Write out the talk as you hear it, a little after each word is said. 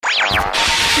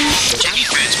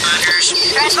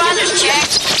Transponders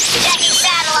checked. Checking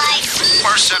satellite.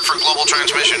 We're set for global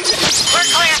transmission. We're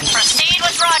clear. Proceed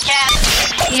with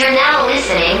broadcast. You're now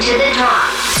listening to The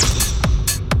Drop.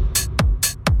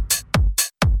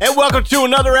 And welcome to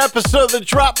another episode of The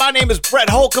Drop. My name is Brett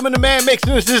Holcomb, and the man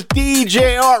mixing this is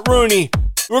DJ Art Rooney.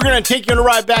 We're going to take you on a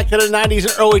ride back to the 90s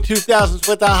and early 2000s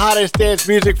with the hottest dance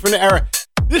music from the era.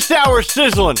 This hour is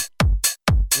sizzling.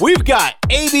 We've got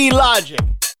A.B. Logic,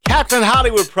 Captain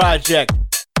Hollywood Project,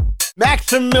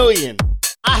 Maximilian,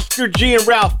 Oscar G and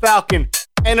Ralph Falcon,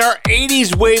 and our 80s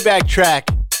Wayback track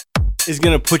is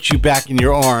going to put you back in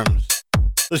your arms.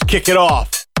 Let's kick it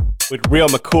off with Real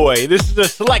McCoy. This is a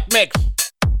select mix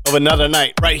of Another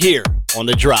Night right here on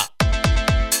The Drop.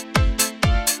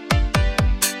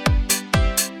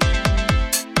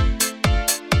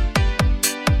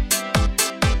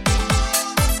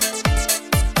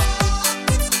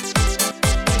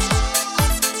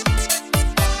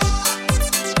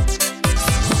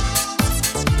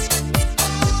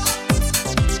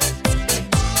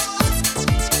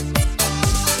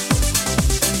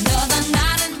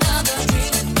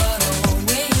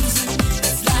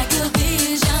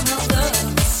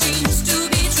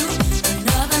 True.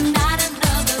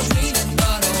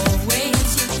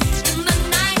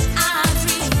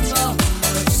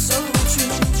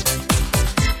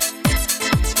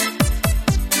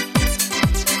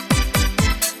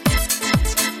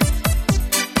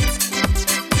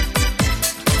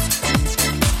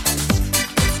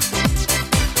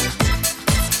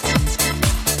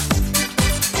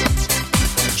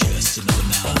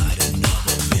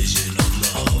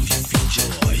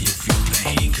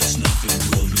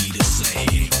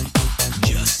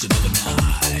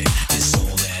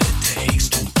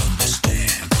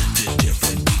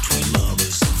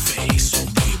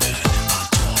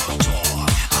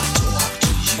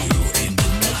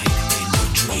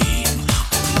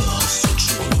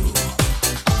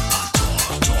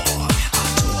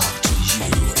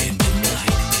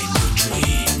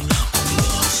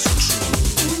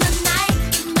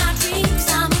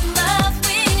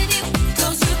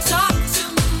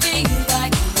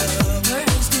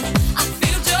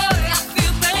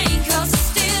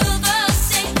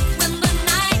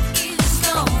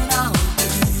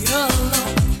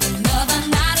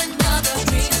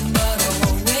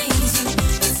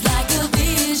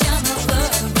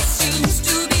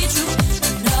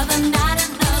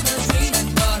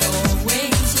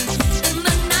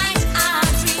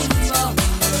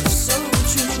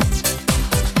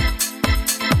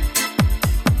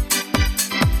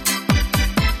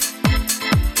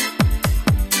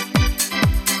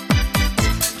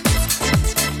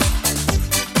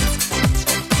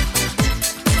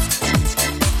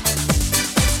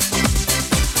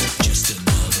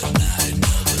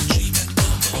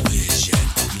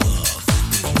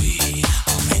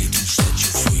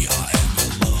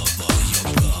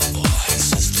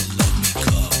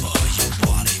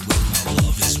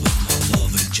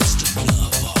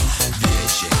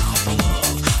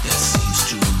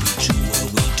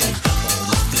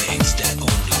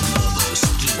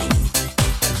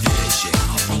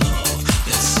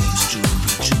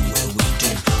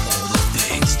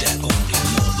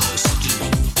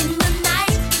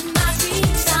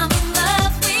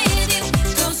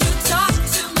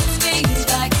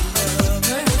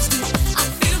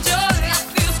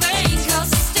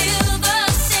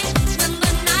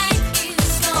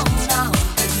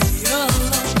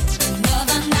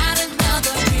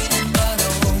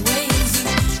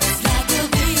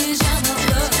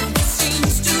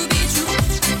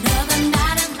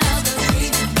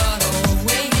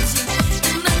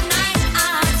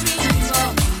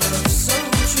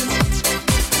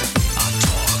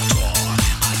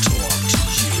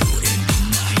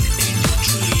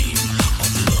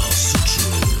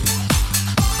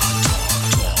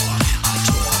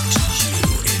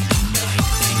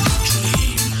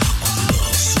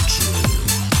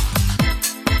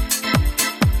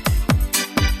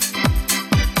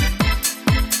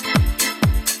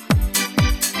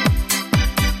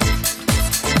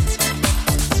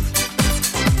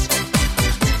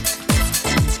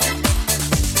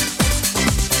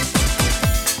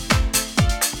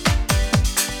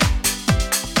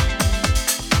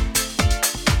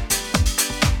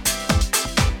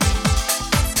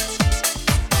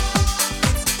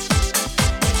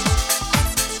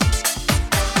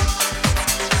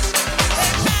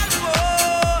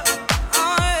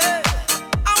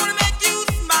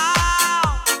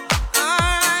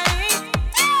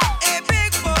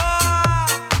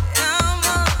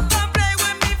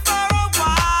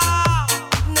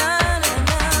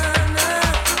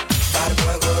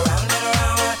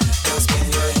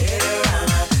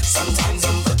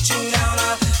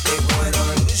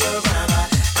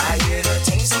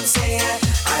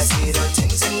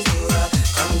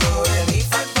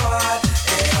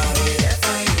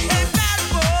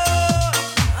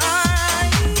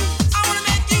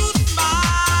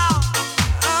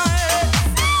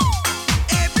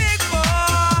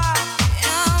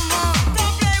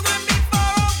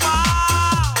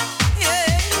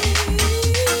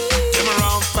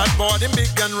 boy, them big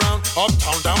and round.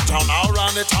 Uptown, downtown, all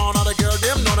around the town. All the girls,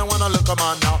 them know they wanna look 'em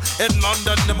on now. In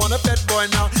London, they want a fat boy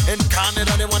now. In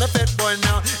Canada, they want a fat boy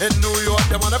now. In New York,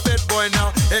 they want a fat boy now.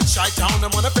 In Chi-Town,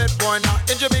 they want a fat boy now.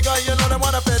 In Jamaica, you know they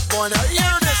want a fat boy now.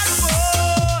 Hear this.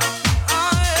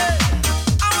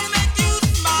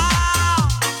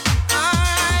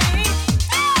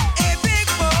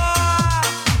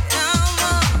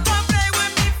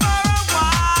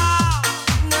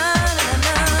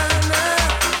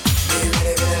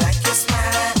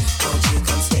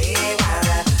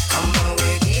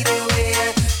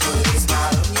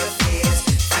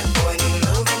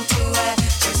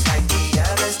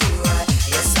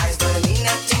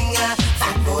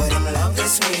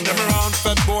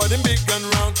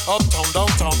 Uptown,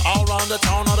 downtown, all around the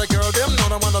town. All the girls, them know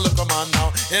they wanna look 'em on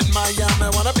now. In Miami,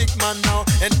 want a big man now.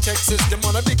 In Texas, them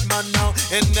want a big man now.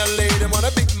 In LA, they want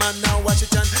a big man now.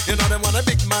 Washington, you know they want a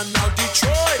big man now.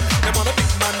 Detroit, they want a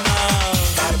big man now.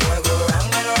 That boy go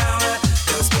round and round,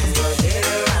 they'll spin your head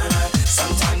around.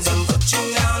 Sometimes them put you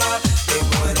down, big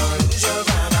boy don't lose your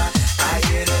ground. I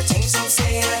hear the things them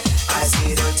say, I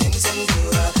see the things them do.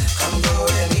 Come go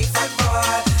with me, fat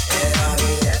boy, and I'll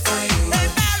be there for you.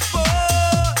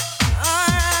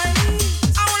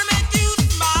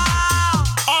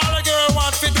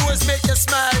 Make you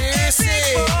smile, you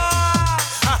see.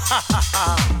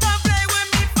 Don't play with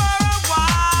me for a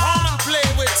while. Come and play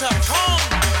with her.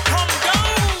 Come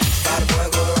down. That boy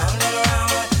go round and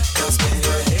round. Don't spin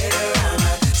your head around.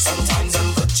 Sometimes them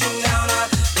put you down.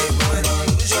 Big boy don't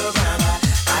lose your ground.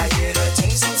 I hear the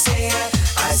things them say.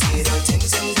 I see the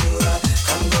things them do.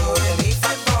 Come go with me,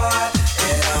 fat boy,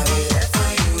 and I'll be there for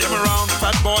you. Them around,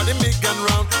 fat boy, them big and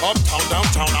round. Uptown,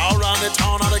 downtown, all around the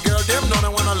town. All the girls, them know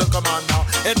they wanna look 'em on now.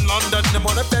 In London, they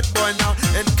want a fat boy now.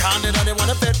 In Canada, they want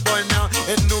a fat boy now.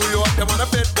 In New York, they want a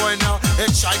fat boy now.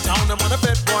 In Chi-Town, they want a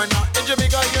fat boy now. In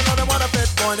Jamaica, you know they want a fat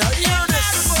boy now. Hear this.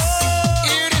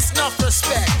 Hear this, enough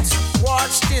respect.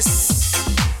 Watch this.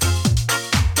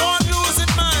 Don't lose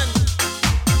it, man.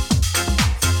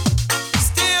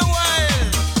 Stay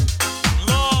wild.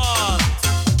 Lord.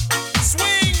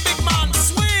 Swing, big man,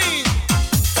 swing.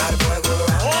 That boy go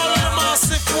round. All of the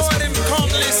massive boy, them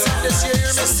come listen this year,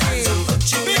 hear me sing.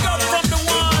 Big up from the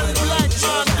one, Black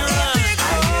John Durant.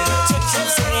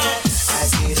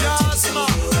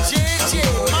 Jasmine, JJ,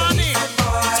 Money,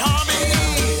 Tommy,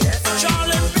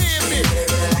 Charlie Baby,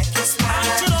 and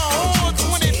to the whole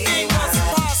 20 fingers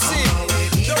posse.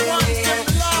 The ones them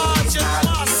large and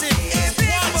massive.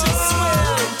 Watch us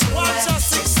swell, watch us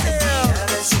excel.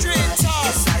 Straight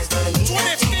up,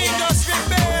 20 fingers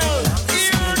rebel.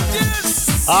 Hear this.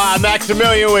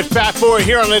 Maximilian with Fat Boy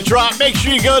here on The Drop. Make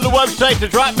sure you go to the website,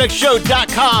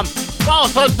 thedropmixshow.com. Follow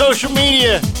us on social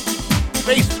media,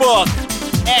 Facebook,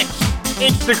 X,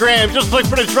 Instagram. Just look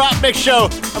for The Drop Mix Show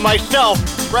and myself,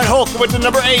 Brett Holcomb with the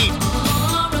number 8.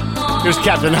 Here's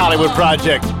Captain Hollywood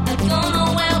Project.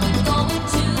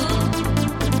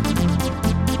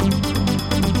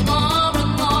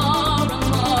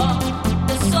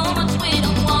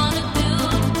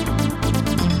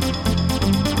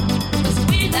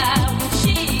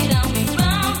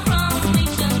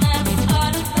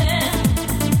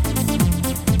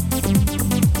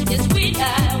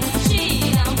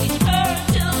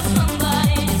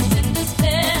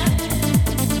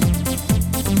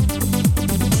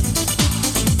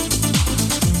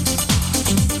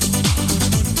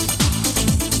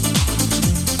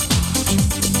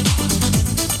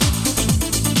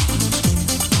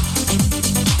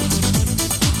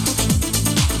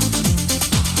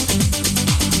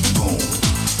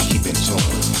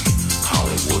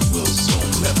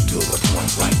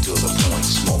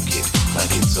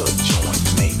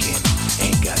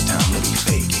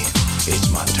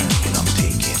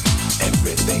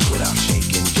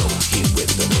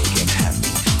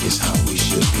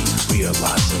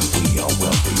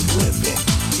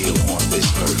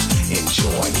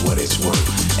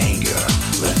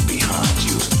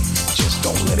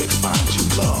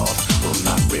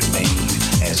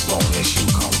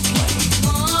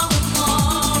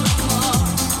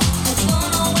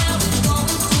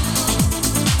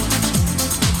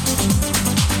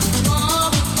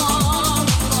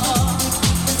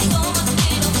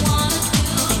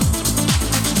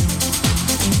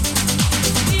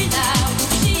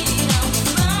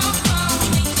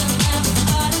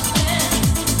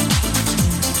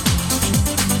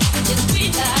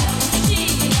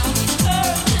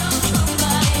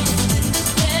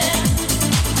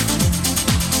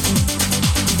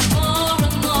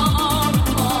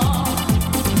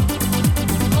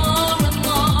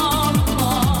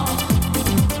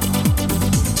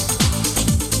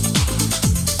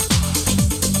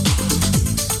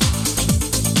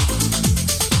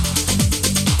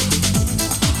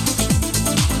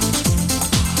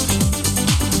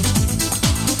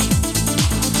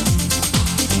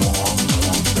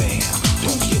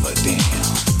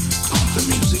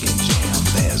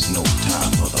 no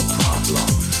time for the problem.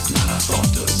 Not a thought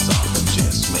to solve them,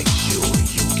 just make sure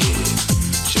you get it.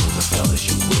 Show the fellas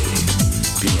you with it.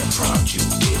 Being proud you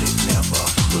did it, never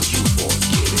will you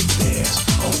forget it. There's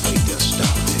a way to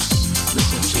stop this.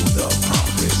 Listen to the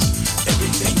prophets.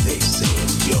 Everything they said,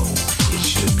 yo, it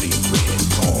should be read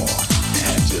more.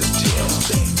 Had to tell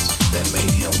things that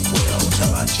made him well.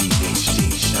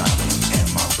 L-I-G-H-T shining and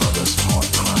my brother's heart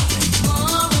crying.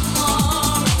 More and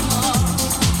more and more.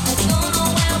 I don't know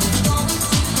where we're going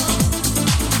to.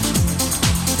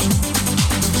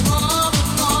 More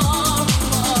and more and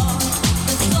more.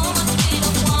 There's so much we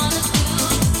don't wanna do.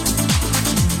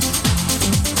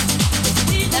 It's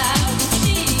we lie, we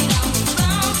cheat, and we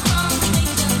run from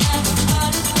things that never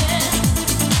hurt us with.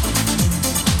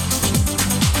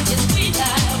 Yes, we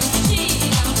lie, we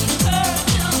cheat, and we hurt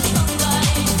till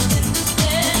somebody's in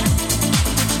despair.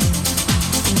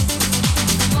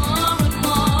 More and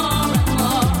more and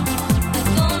more. I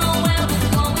don't know where we're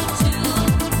going to.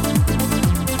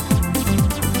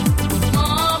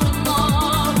 More and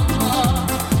more and more.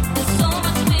 There's so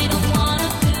much we don't wanna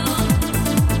do.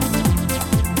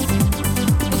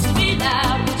 'Cause we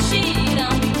lie, we cheat,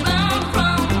 and we run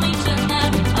from each and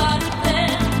every part of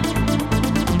it.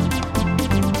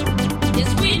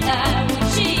 Yes, we lie, we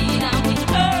cheat, and we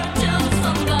hurt till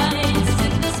somebody's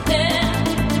in despair.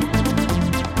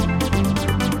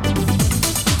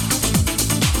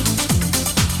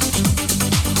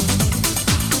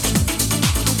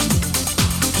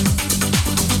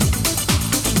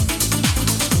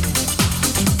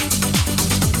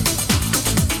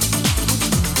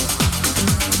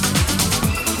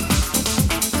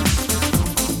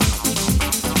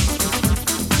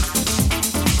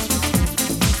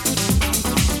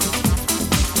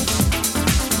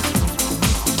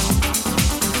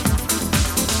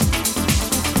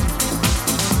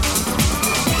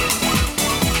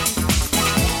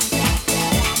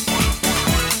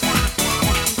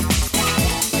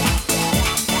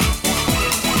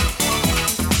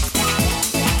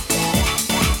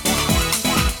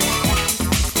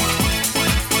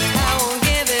 I won't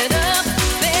give it up,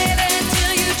 baby,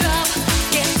 till you drop.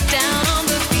 Get down on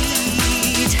the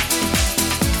beat.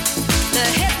 The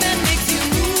headband makes you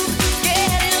move.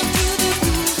 Get into the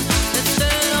groove. Let's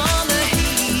turn on the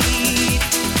heat.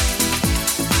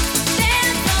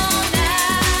 Dance all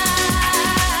night.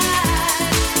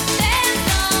 Dance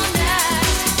all night.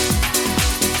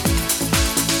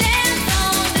 Dance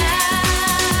all night.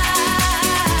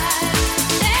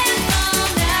 Dance all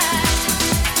night.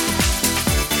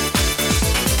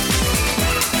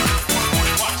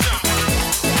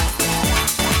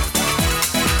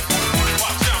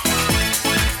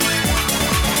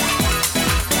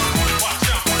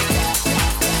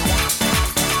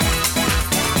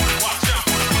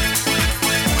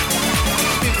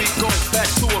 Here we go back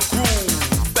to a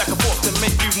groove, back and forth to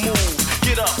make you move.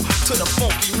 Get up to the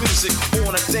funky music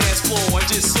on a dance floor and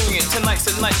just swing it. Tonight's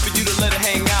the night for you to let it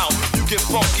hang out. You get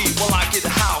funky while I get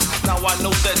house. Now I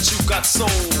know that you got soul.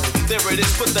 There it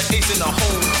is, put the ace in the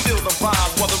hole. Feel the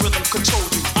vibe while the rhythm controls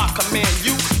you. I command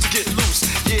you to get loose.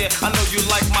 Yeah, I know you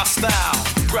like my style.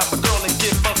 Grab a girl and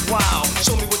get buck wild.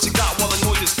 Show me what you got while the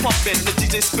noise is pumping. The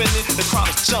DJ spinning, the crowd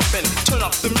is jumping. Turn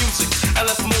up the music and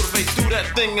let's motivate. Do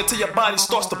that thing until your body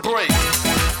starts to break.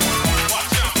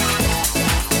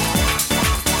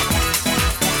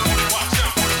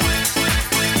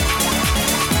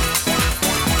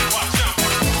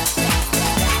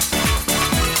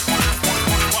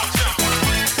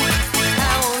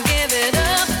 I won't give it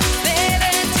up,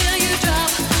 baby, till you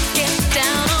drop. Get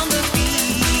down on the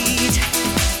beat.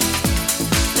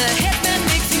 The headband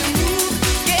makes you move.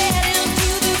 Get into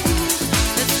the groove.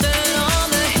 Let's turn on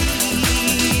the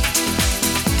heat.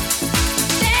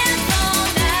 Dance all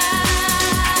night.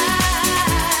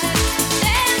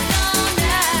 Dance all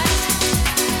night.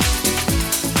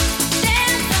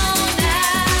 Dance all night.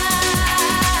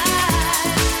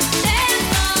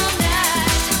 Dance all night.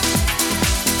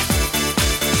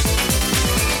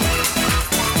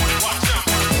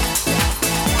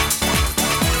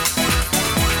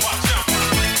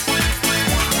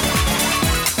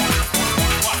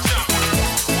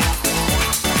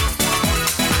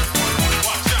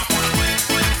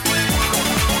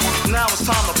 Now it's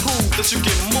time to prove that you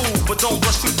can move, but don't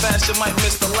rush too fast, you might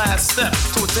miss the last step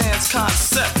to a dance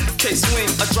concept.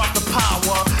 K-swing, a drop of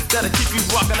power that'll keep you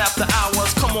rocking after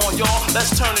hours. Come on, y'all,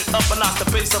 let's turn it up and knock the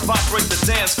bass and vibrate the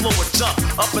dance floor and jump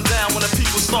up and down when the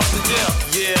people start to yell.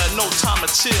 Yeah, no time to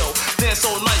chill. Dance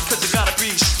all night, cause you gotta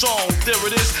be strong. There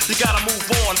it is, you gotta move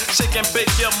on. Shake and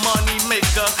bake your money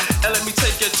maker. And let me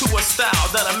take you to a style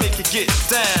that'll make you get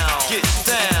down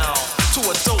to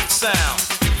a dope sound.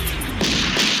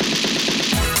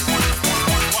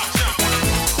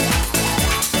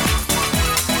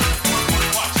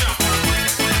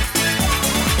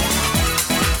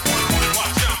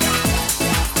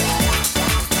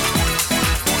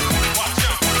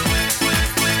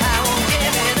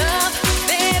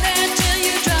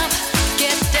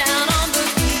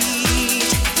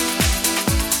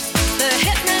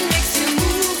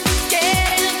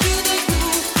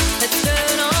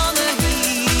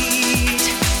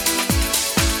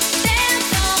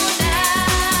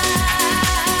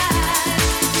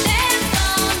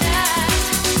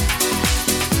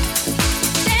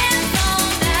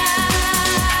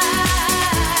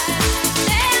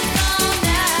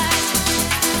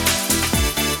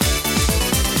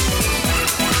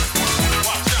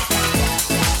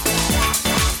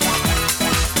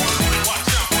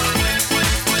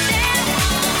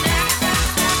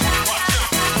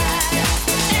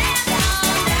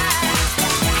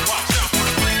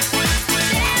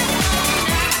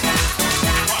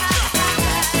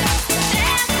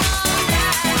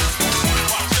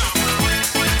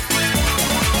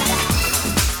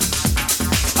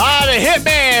 the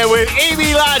Hitman with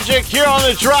AB Logic here on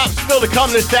the drop. Still to come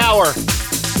this hour.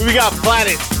 We got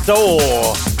Planet Soul,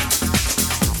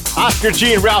 Oscar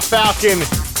G and Ralph Falcon.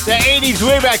 The 80s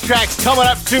Wayback tracks coming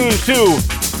up soon too.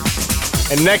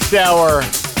 And next hour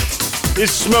is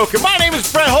Smoking. My name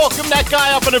is Brett Holcomb, that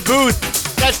guy up in the booth.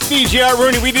 That's DJ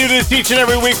Rooney. We do this each and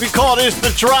every week. We call this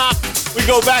The Drop. We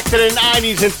go back to the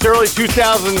 90s and early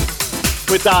 2000s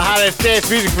with the hottest dance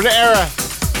music from the era.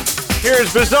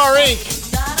 Here's Bizarre Inc.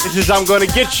 This is I'm Gonna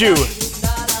Get You. Yo,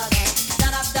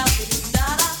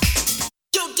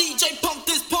 DJ, pump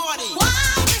this party.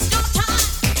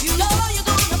 You know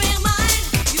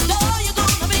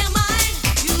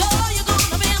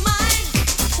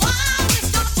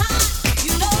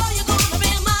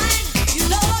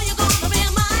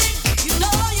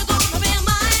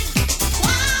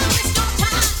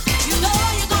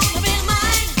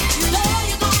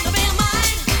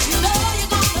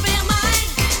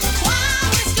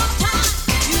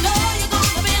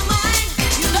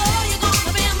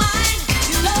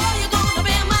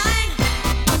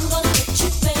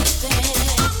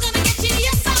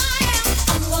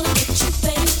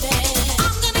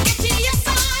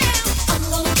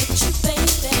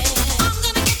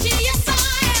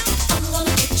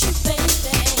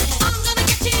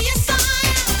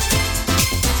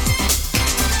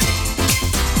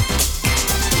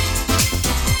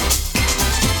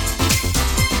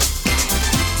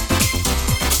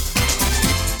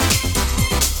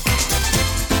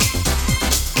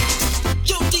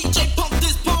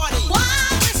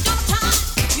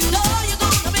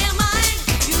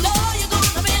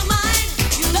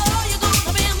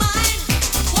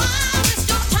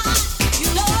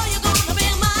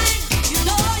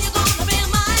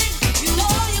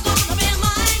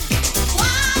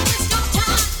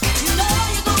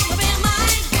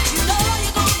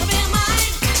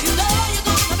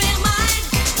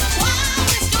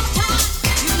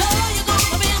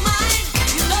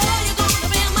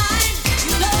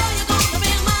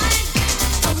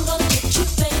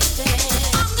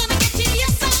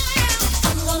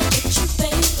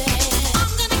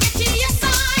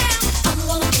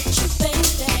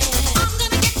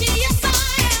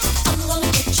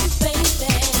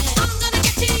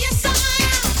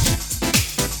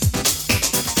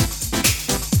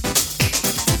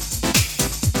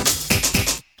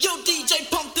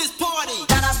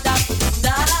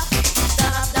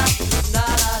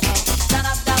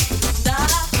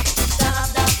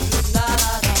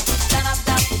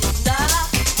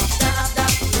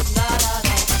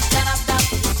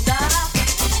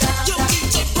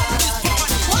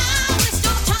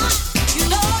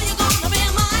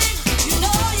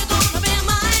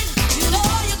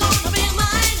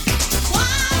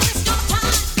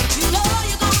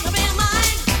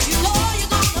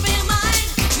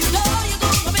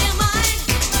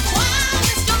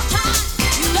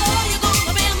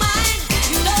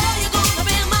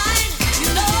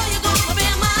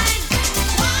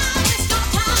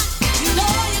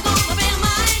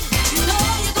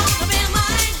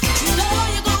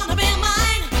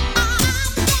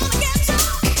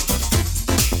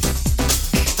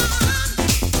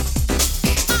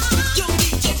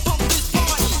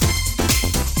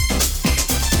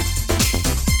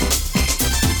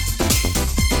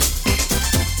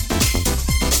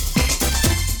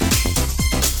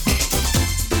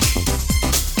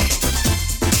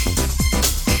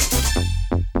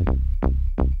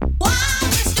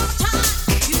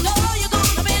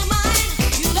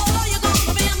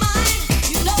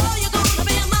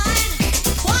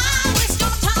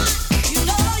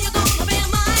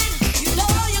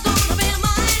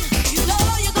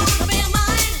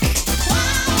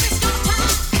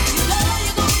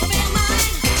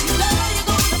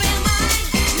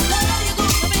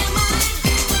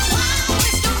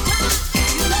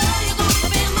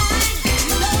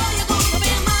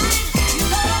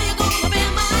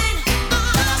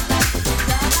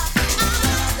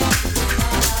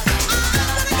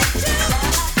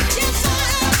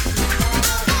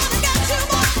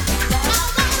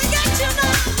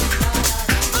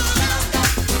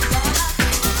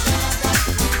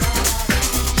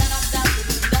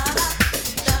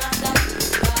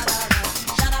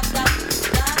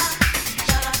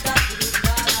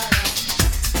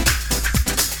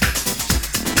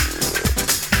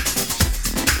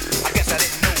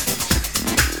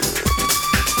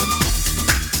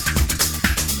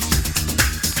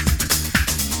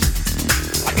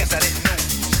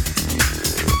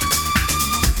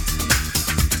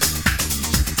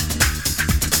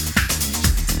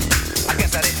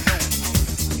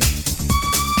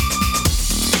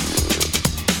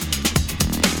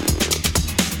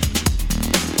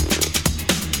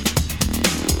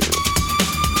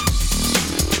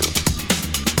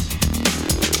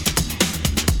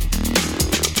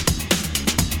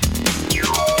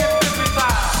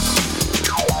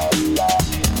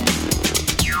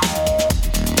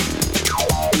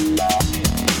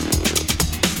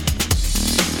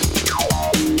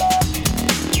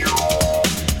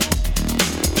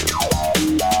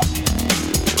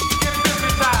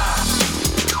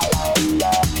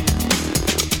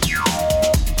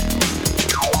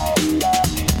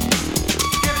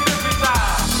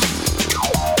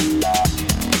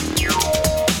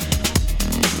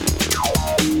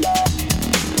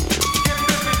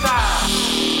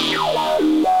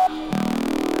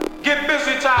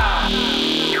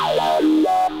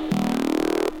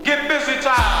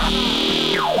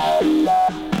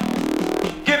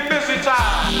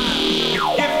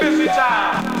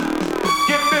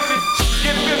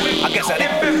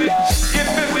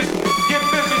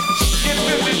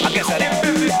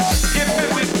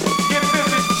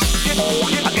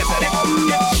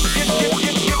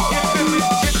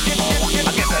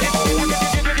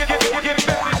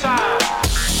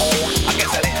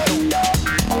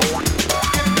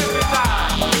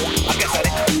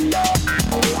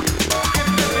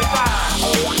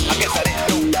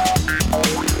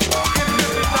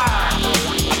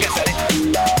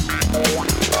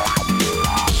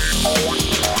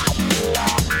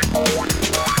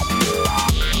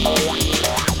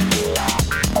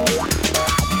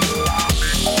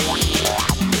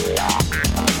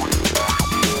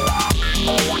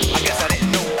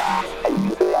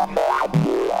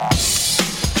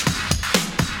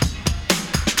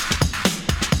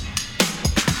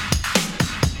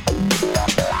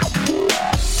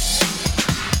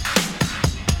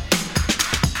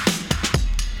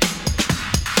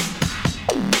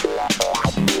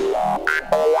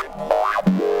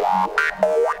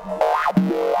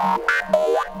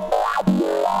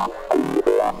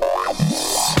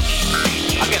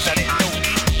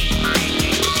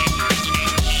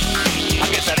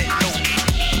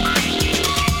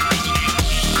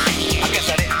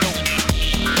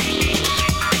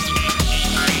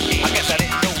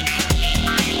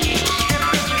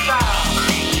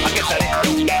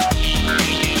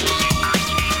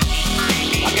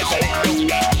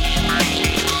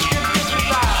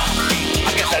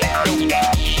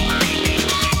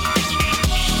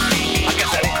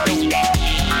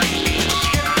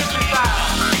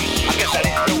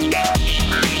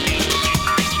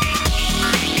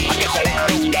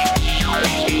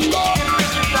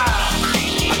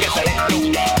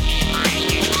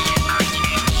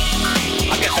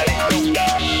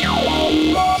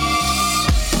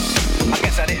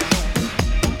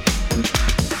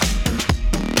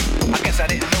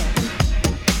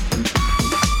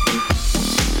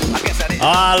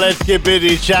Let's get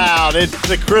busy, child. It's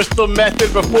the Crystal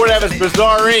Method. Before that was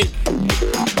Bizarre Inc.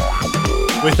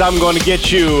 with I'm Gonna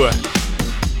Get You.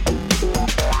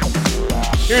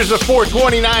 Here's the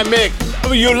 429 mix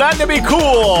of Yolanda Be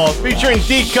Cool featuring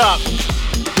D-Cup.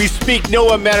 We speak no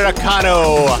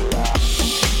Americano.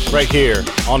 Right here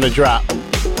on the drop.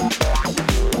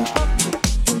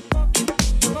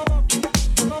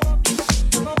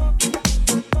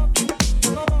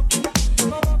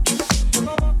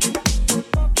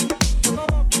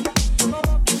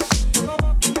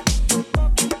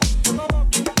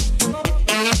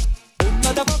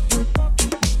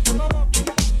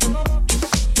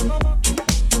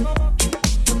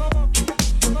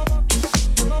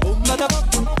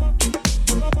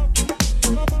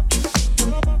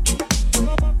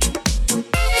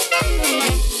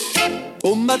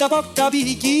 Da porca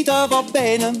picchita va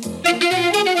bene,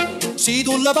 se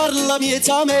tu la parla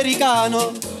miezza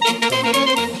americano,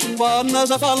 quando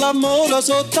si fa l'amore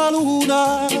sotto la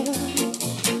luna,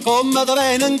 come da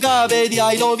bene in capo di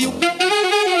I love you,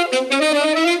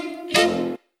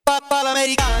 papà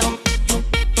l'americano.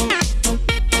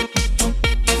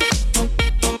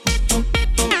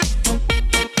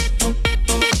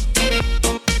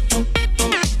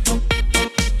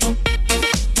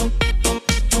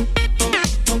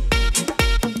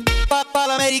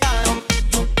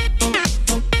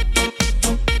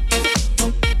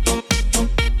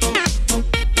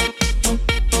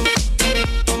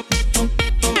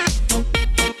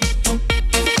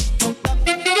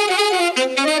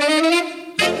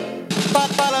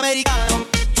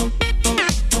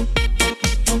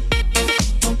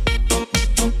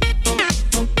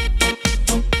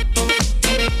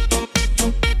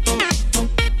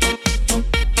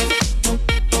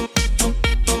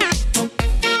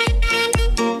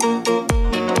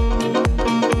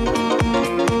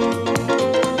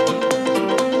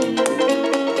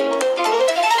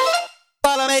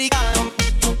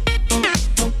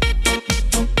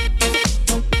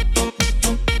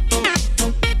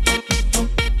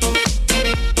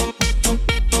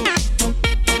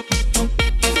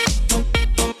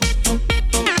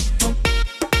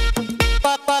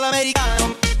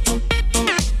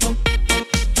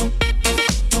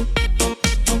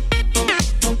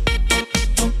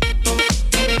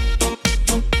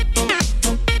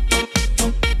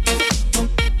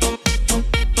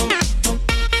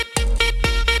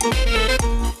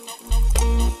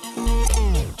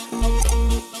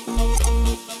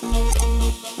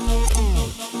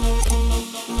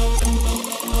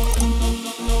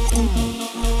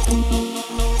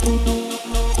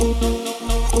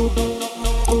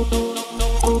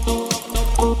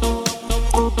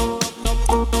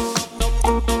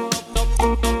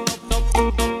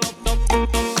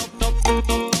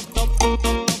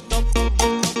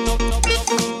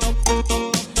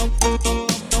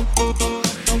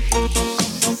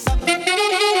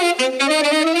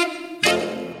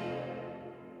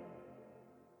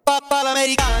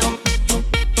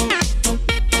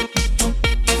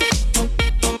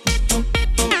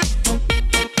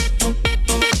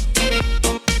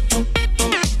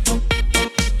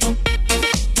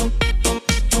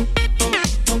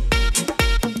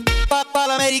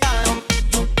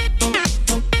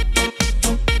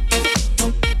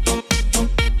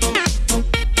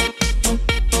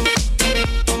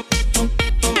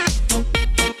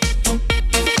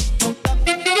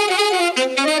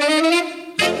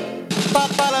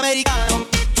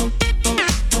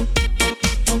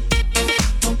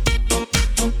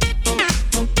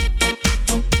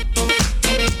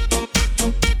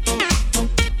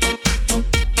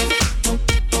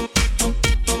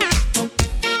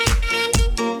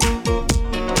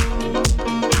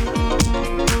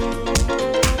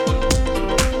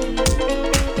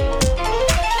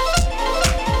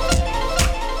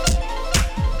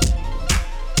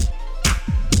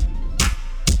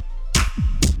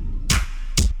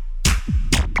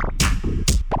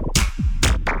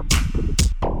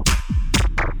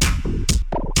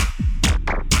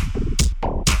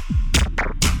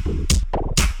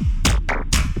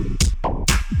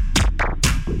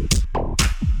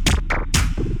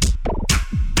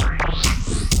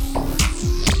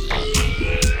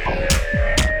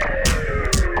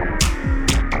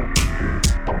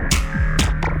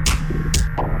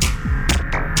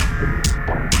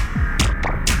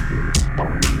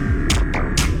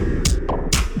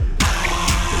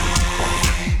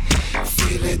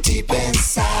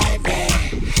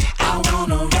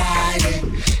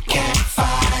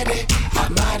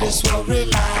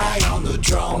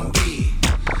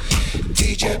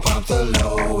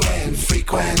 low end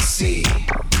frequency.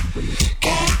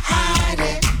 Can't hide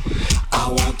it. I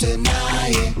won't deny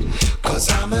it, 'cause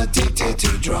I'm addicted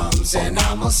to drums and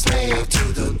I'm a slave to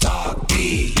the dark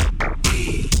beat.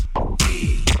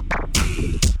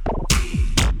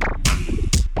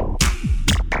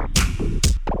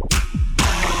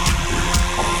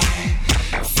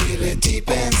 I feel it deep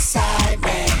inside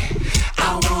me.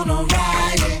 I wanna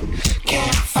ride it,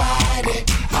 can't fight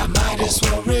it. I might as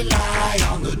well rely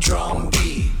on the drum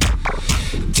beat.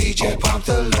 DJ pump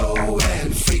the low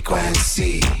end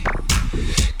frequency.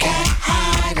 Can't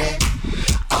hide it,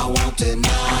 I won't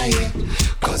deny it,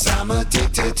 'cause I'm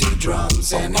addicted to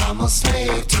drums and I'm a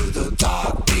slave to the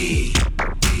dark beat.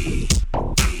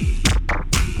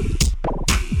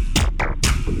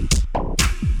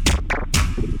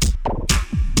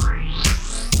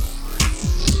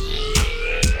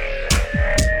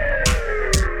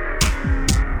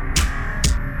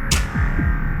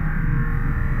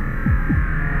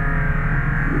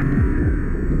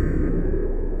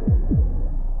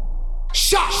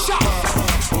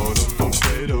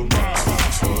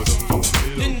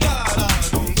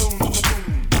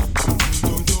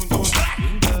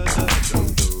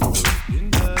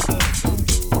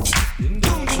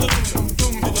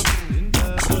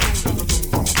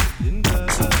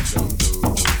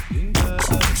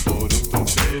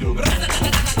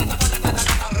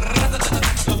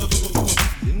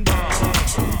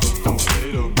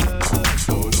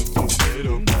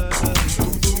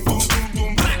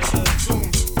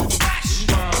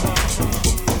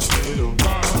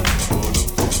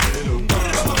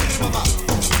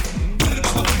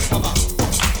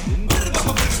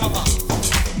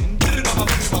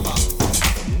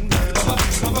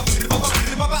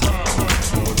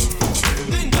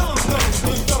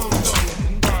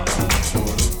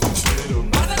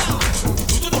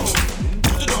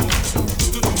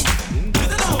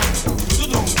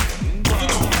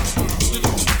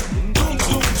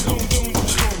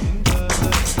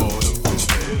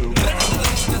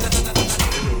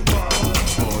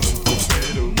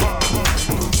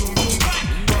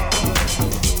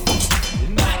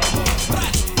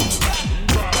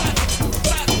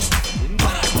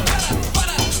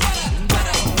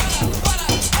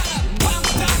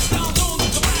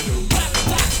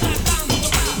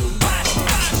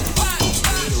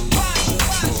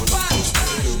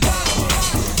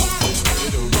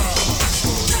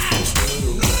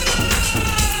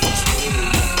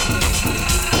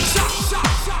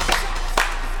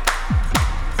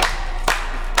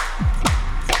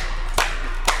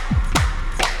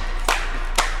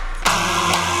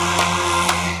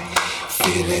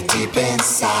 Deep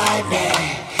inside me,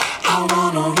 I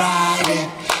wanna ride it,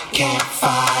 can't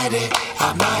fight it.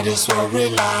 I might as well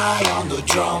rely on the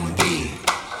drum beat.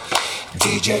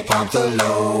 DJ pump the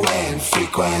low end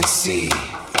frequency.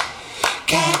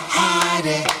 Can't hide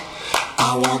it,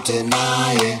 I won't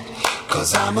deny it,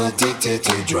 'cause I'm addicted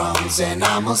to drums and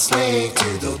I'm a slave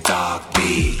to the dark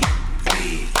beat.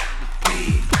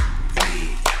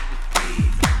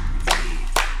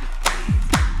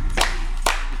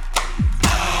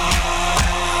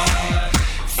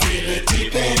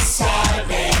 Inside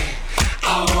me,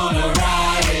 I wanna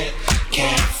ride it,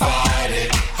 can't fight it.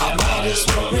 I might as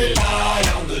well rely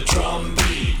on the drum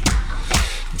beat.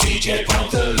 DJ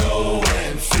pump the low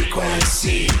end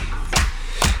frequency.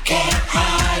 Can't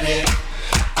hide it,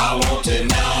 I won't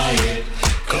deny it,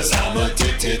 'cause I'm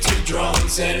addicted to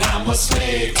drums and I'm a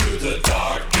slave to the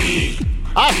dark beat.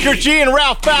 Oscar G and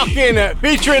Ralph Falcon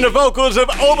featuring the vocals of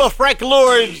Oba Frank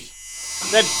Lords.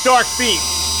 That's Dark Beat.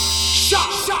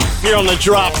 Here on the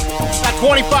drop. About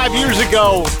 25 years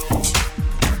ago,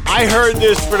 I heard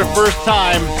this for the first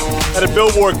time at a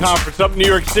Billboard conference up in New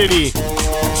York City.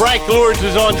 Frank Lords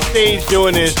is on stage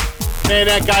doing this. Man,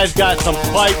 that guy's got some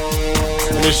pipe.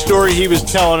 And the story he was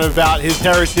telling about his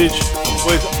heritage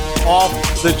was off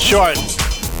the chart.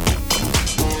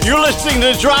 You're listening to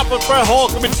The Drop with Brett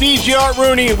Holcomb and DJ Art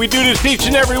Rooney. We do this each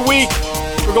and every week.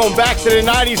 We're going back to the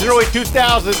 90s and early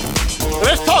 2000s.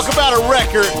 Let's talk about a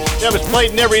record that was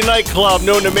played in every nightclub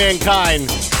known to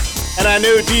mankind. And I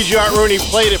know DJ Art Rooney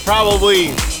played it probably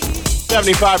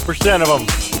 75% of them.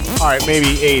 All right,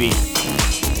 maybe 80.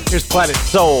 Here's Planet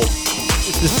Soul.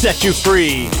 This is Set You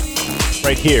Free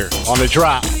right here on The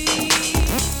Drop.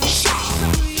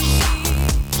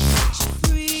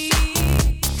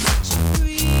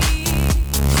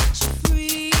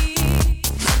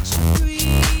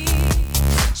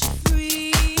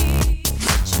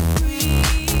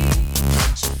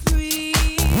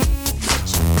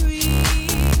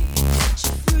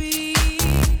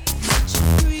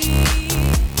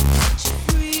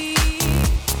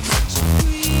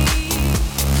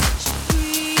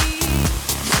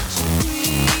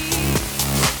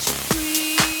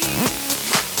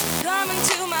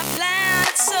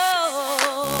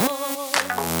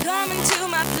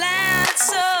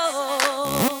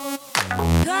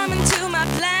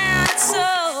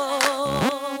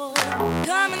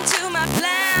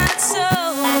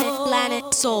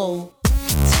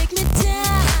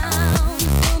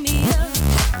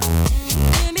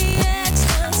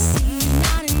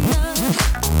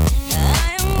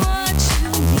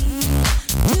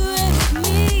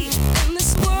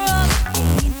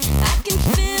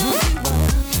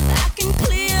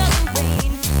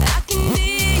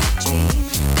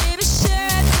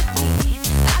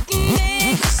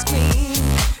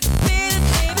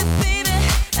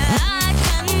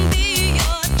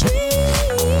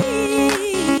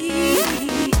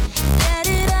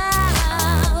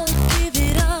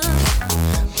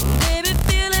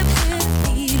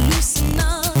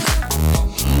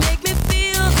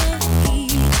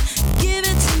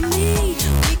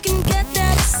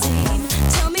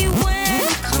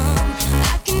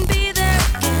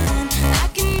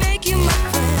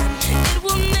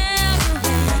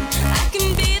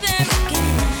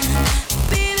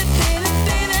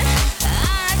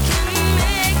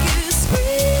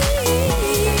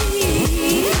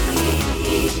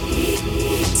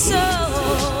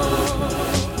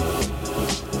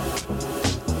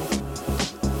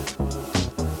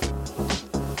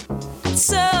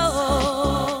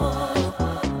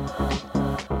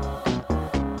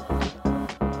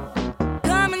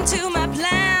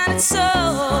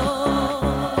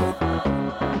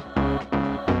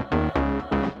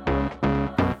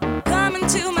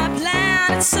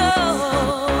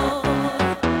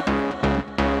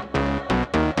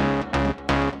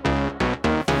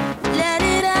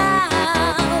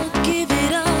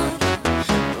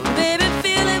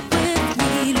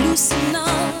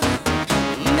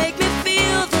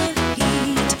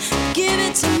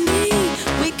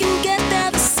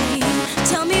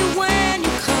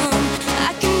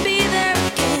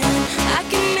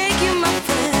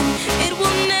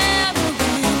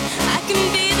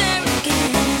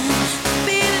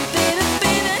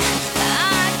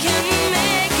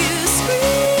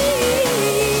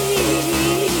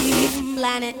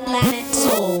 Planet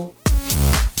Soul.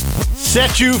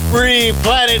 Set You Free,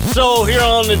 Planet Soul here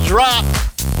on The Drop.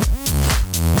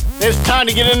 It's time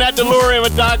to get in that DeLorean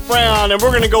with Doc Brown, and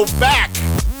we're going to go back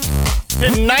to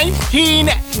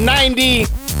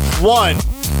 1991.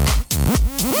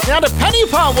 Now, depending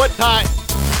upon what time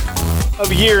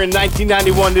of year in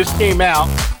 1991 this came out,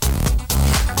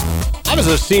 I was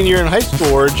a senior in high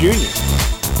school or a junior.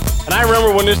 And I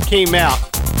remember when this came out,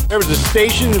 there was a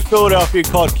station in Philadelphia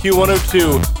called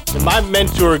Q102, and my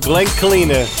mentor, Glenn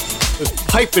Kalina, was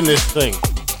piping this thing.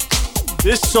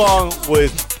 This song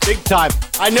was big time.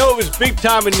 I know it was big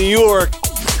time in New York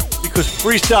because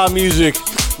freestyle music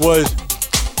was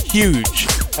huge.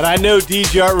 And I know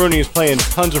DJ Art Rooney is playing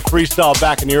tons of freestyle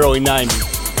back in the early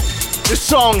 90s. This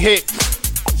song hit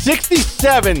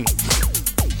 67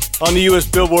 on the US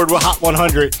Billboard Hot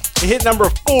 100. It hit number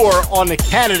 4 on the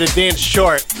Canada Dance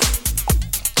Chart.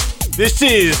 This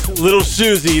is Little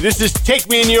Susie. This is Take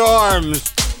Me in Your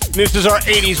Arms. And this is our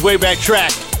 80s way back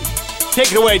track.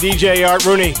 Take it away, DJ Art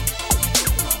Rooney.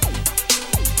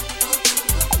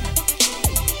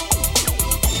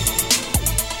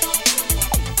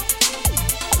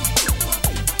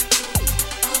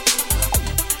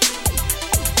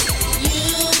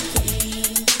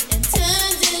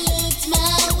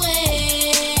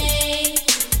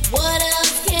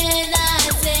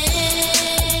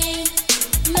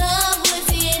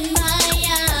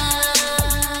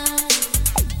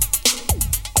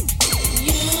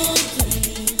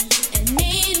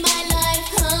 Need my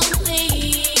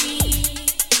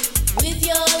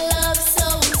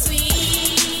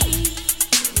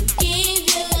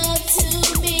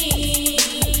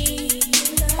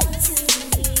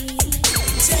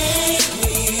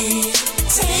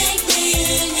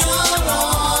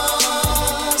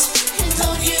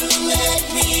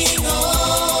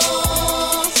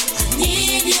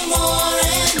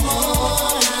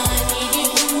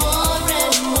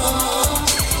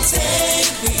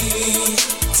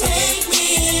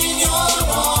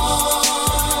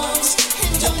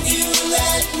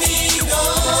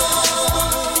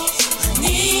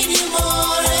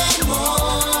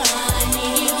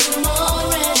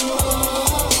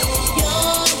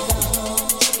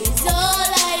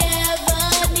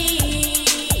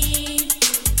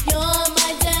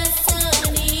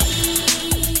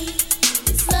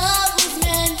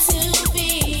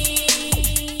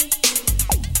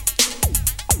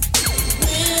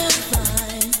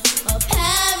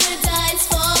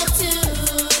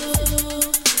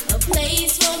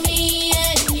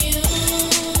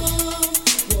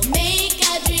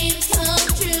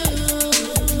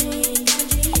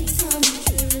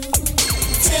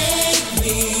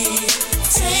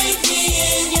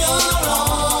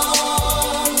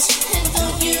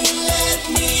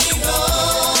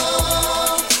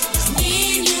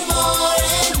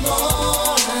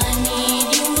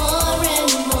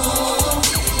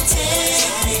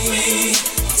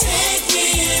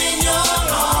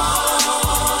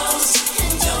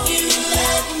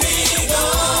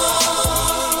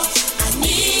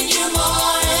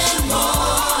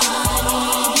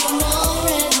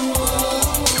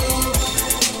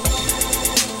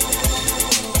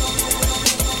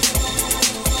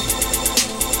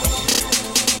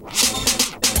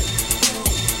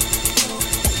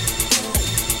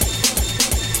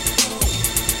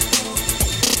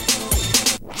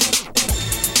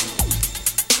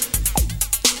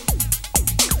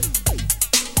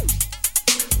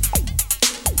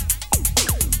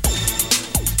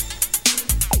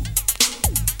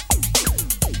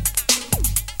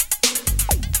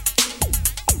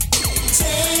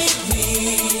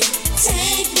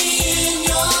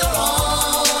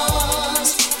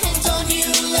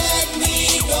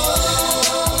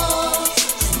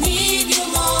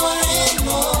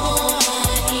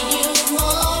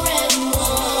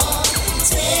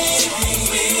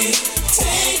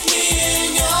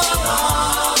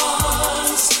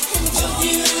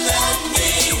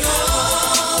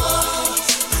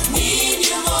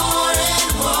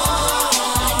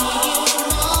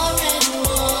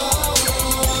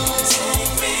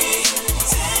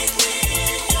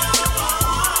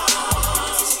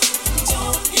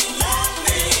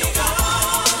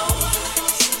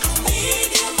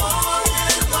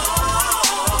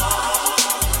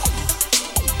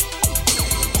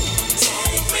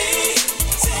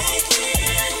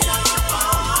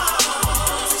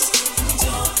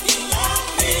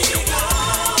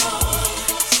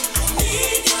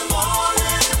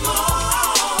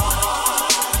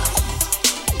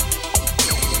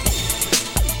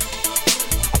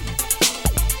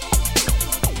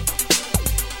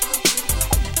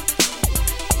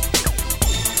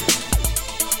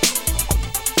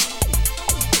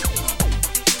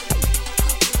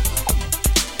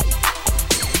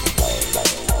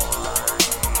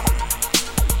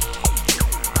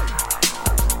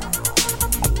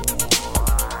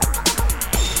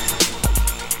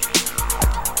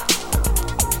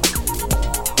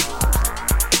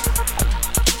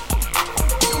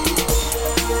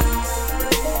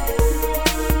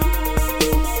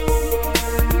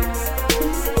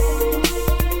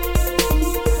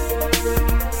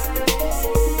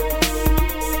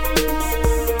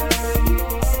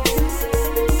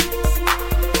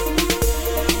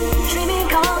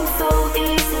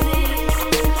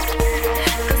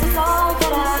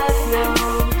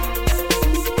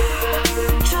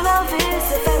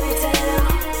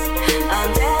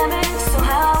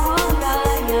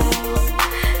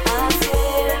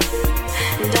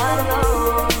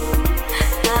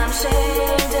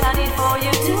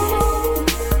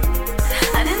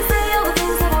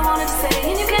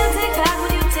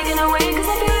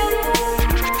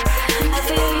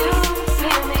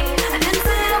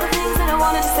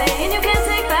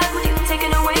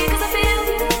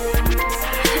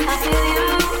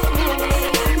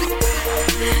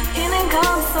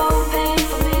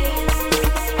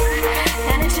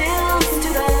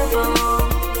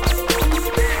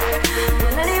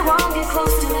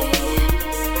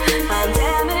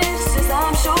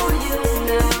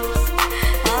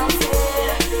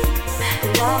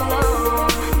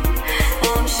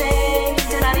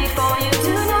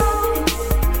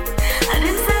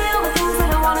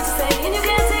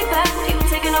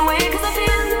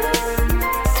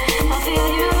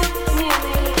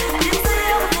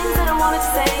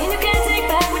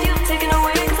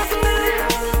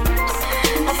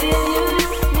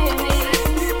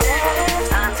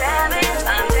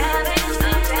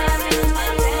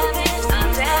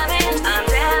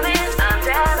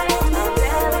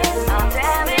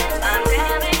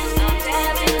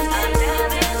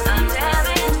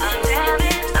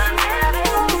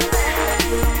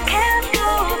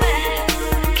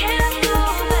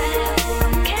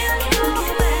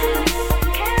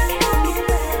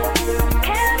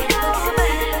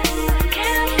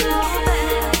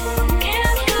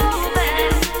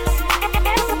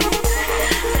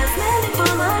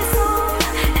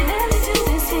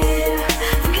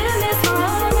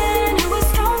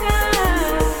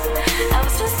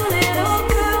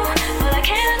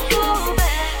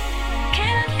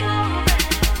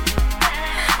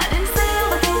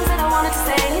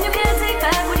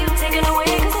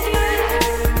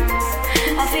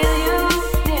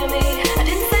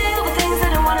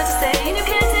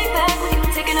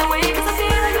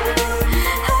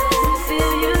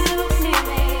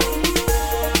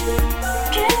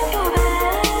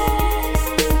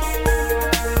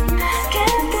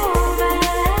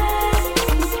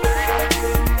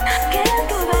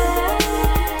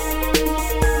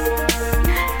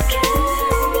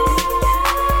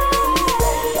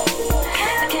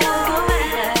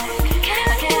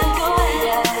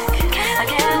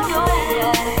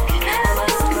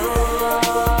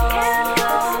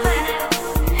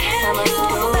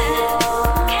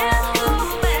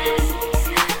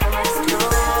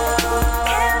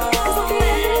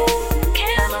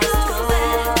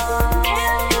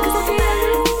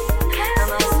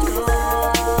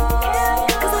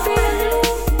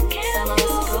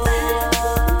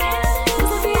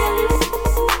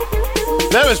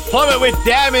That was Plummet with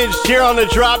Damage here on the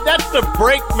drop. That's the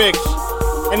break mix.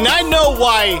 And I know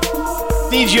why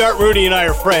DJ Art Rooney and I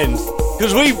are friends.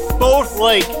 Because we both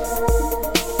like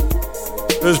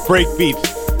those break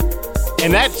beats.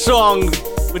 And that song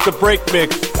with the break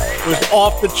mix was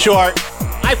off the chart.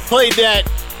 I played that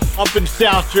up in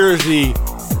South Jersey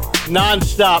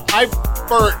nonstop. I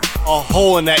burnt a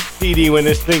hole in that CD when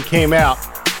this thing came out.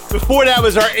 Before that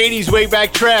was our 80s way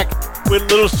back track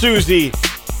with Little Susie.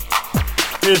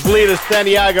 Here's Lita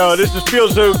Santiago. This is Feel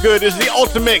So Good. This is the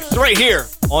Ultimate Mix right here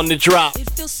on the drop. It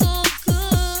feels so good.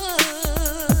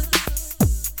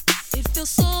 It feels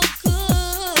so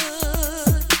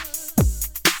good.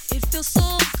 It feels so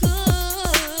good.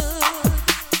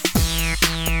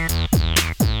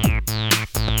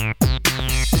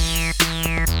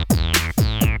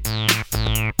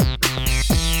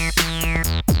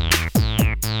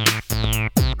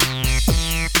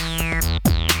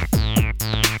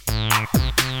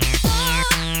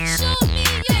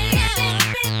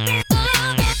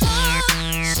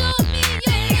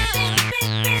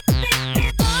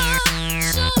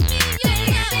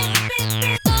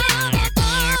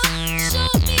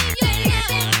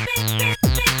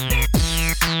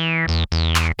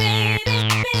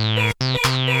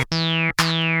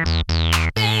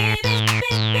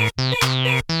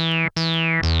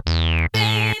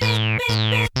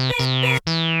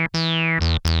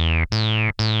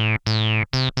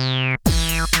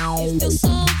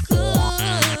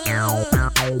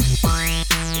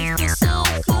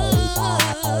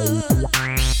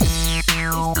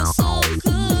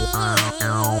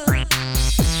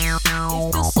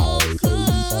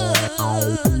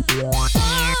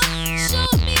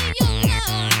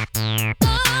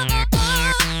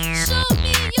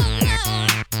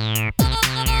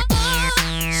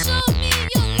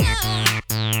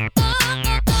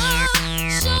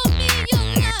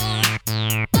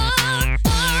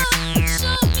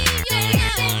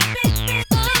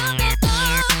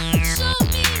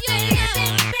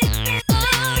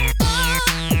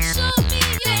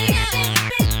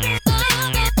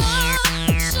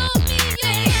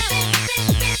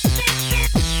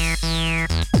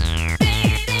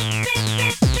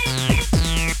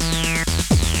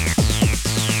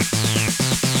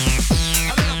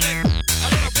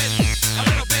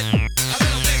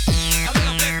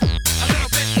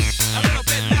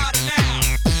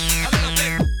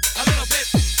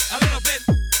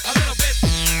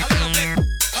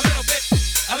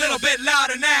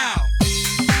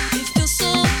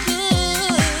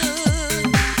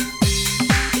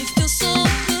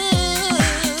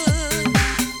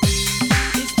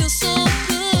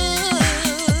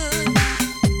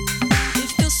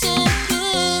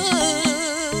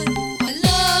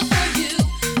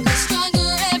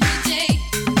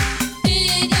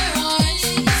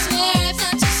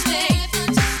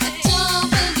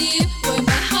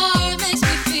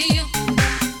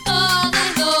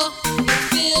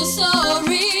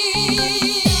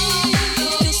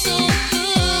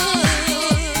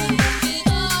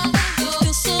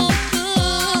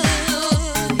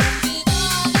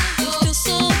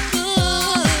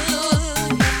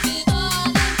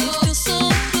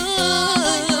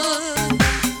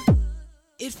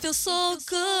 feels so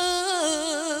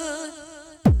good.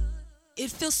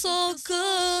 It feels so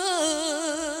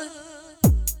good.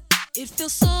 It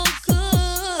feels so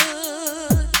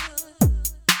good.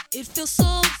 It feels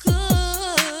so good.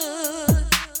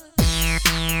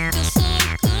 Feels so good.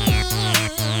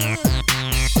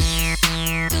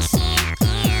 Feels so good.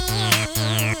 Feels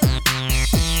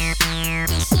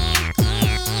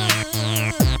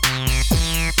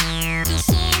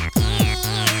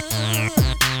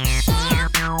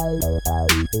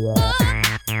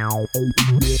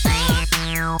so good. Feels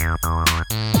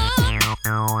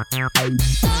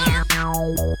so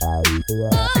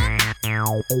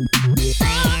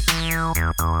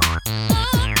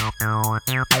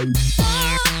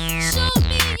Show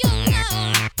me your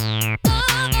love.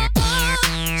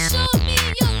 Show me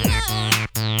your love.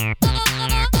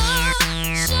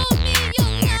 Show me your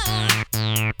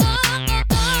love.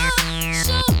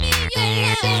 Show me your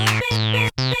love.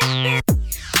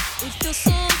 It feels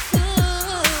so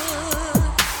good.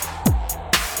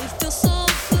 It feels so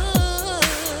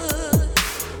good.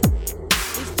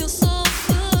 It feels so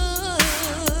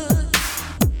good.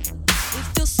 It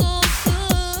feels so good. It feels so good.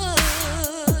 It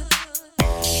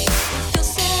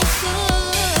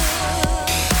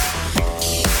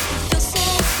feels so good. It feels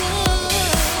so good.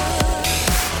 It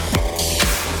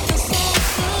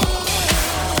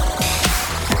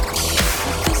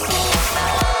feels so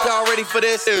good. Y'all ready for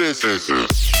this?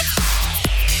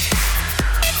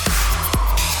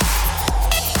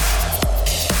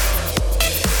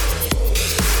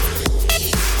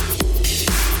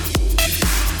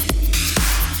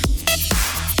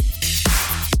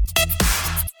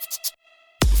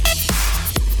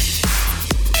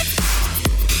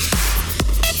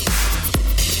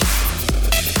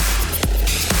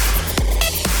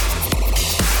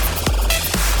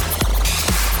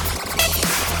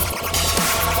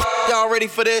 Y'all ready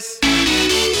for this?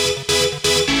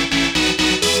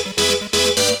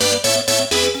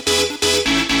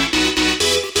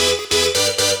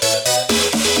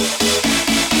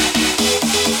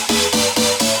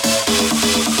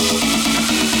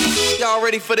 Y'all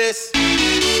ready for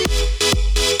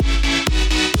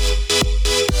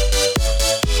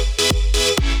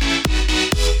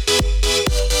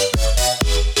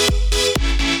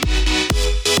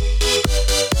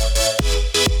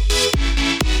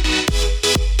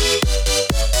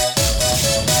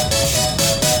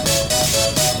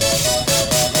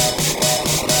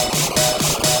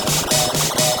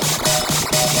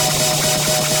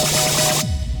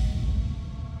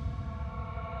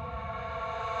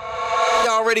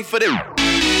Y'all ready for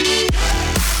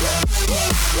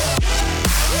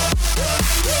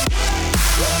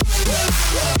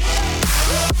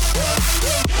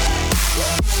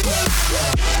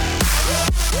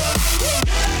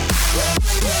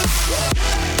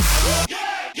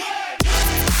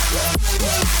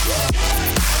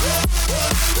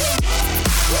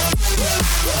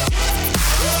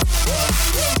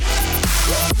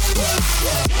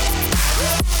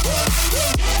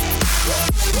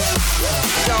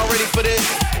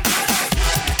this?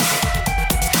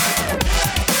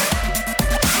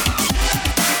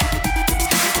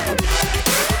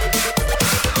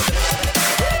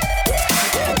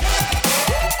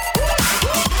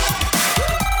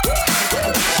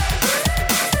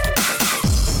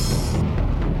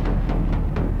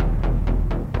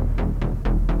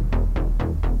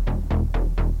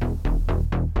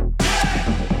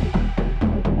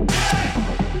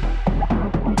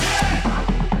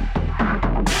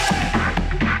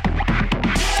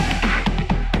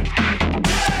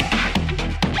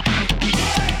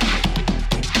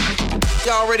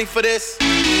 Y'all ready for this?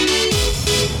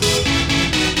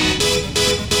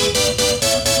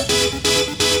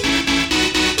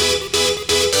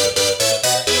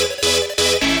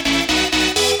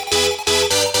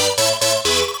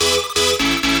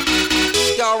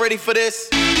 Y'all ready for this? Y'all ready for this?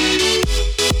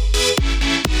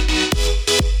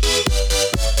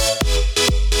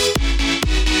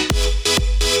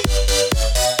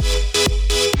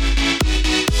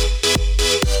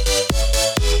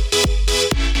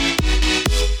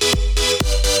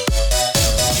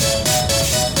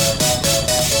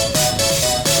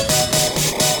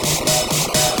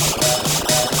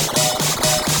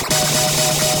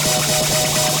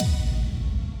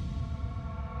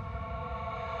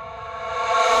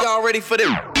 Y'all ready for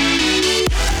this?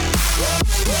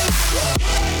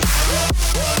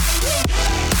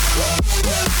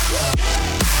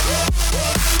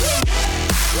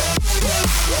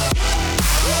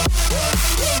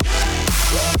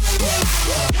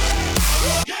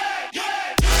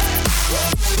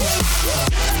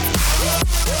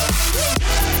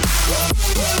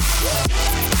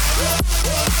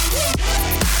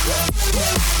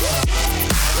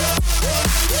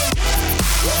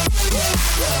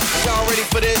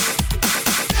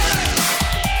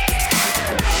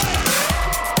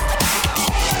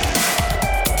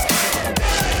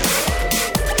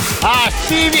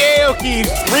 Stevie Aoki's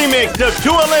remix of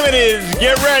Two Unlimiteds.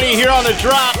 Get ready here on the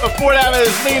drop. Before that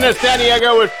is Lena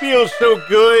Santiago. It feels so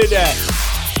good.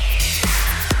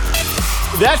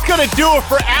 That's going to do it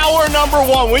for hour number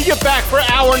one. When we get back for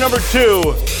hour number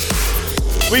two,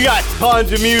 we got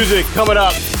tons of music coming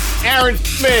up. Aaron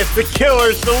Smith, The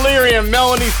Killers, Delirium,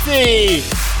 Melanie C,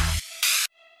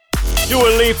 Dua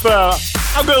Lipa.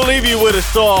 I'm going to leave you with a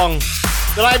song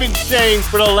that I've been saying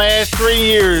for the last 3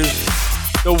 years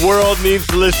the world needs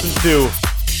to listen to.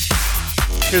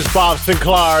 Here's Bob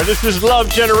Sinclair. This is Love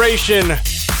Generation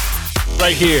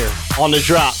right here on The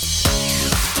Drop.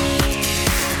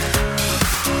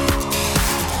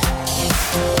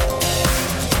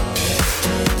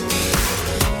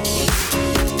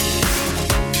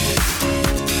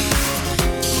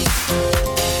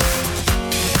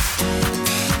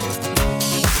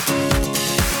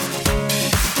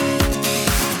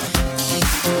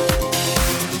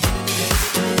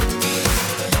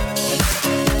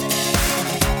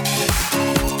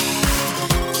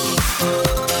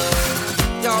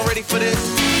 For this.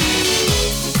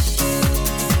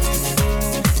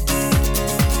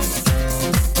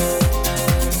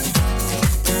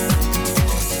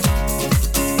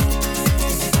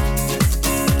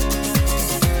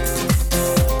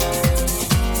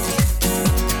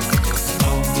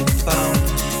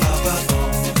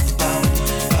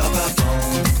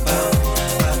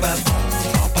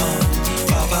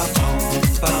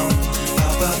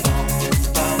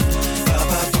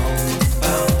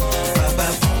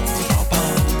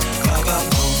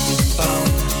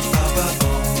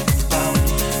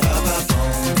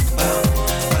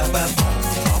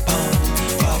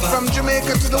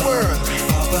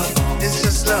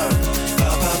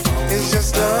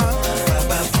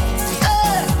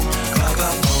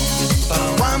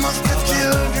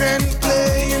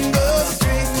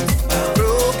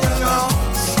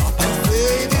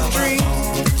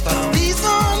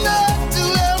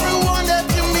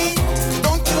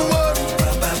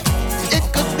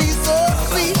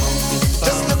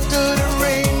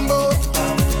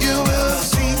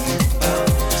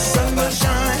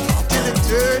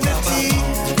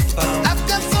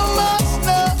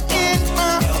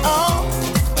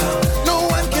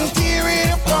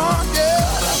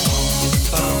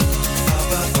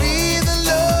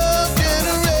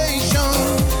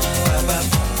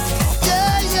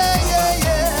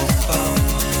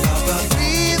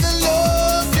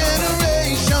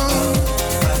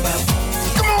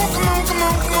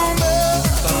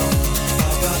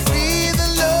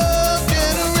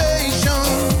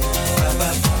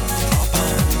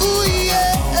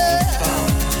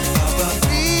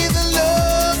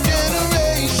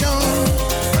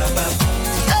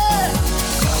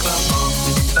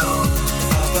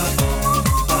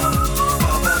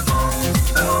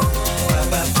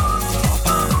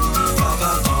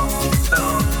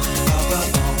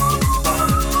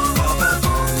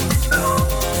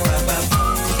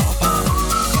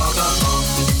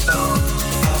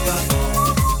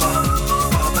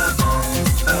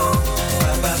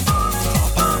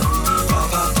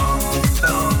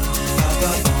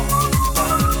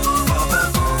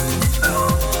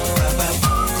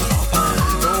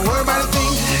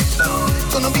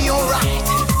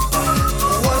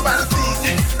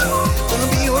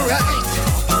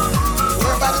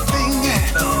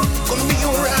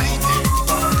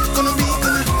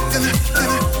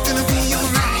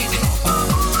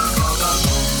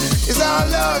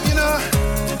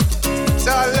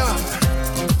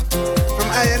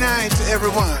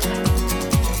 Everyone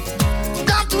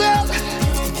got to help,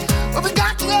 but we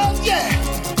got to help, yeah.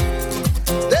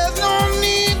 There's no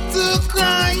need to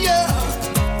cry, yeah.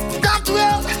 Got to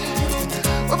help,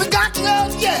 but we got to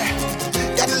help, yeah.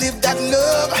 Gotta live that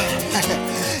love.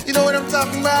 You know what I'm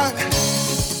talking about?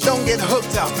 Don't get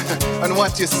hooked up on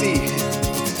what you see,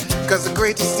 cause the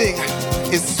greatest thing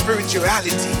is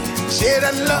spirituality. Share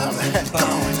that love,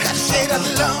 come on. Gotta share that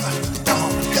love, come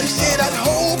on. Gotta share that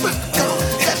hope, come on.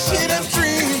 Gotta share that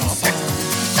dreams. Yeah.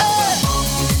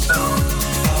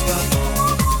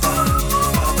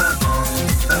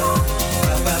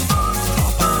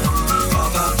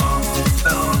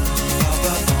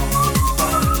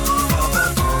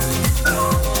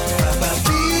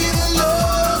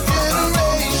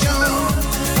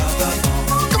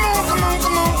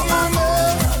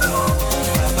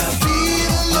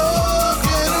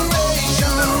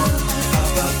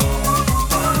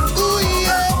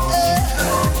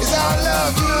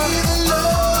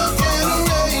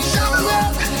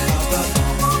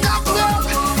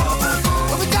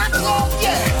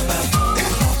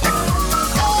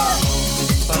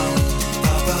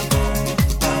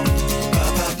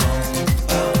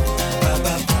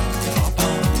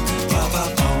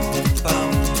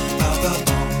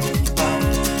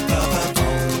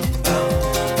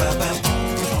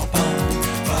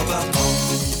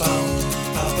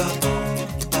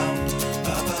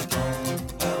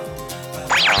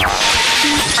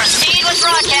 Proceed with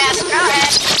broadcast. Go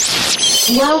ahead.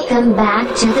 Welcome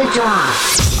back to the drop.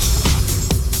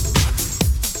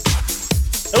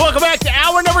 And welcome back to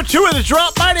hour number 2 of the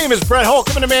drop. My name is Brett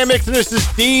Holcomb, and the man mixing this is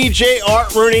DJ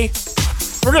Art Rooney.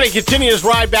 We're going to continue this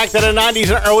ride back to the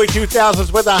 90s and early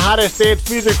 2000s with the hottest dance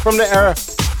music from the era.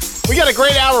 We got a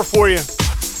great hour for you,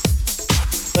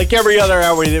 like every other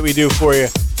hour that we do for you.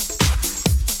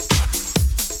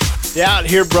 The Out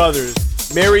Here Brothers,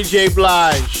 Mary J.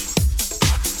 Blige,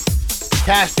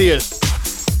 Cassius,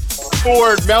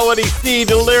 Ford, Melody C,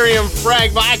 Delirium,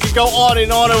 Fragma. I could go on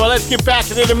and on, but let's get back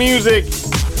into the music.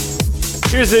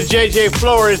 Here's the J.J.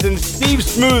 Flores and Steve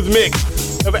Smooth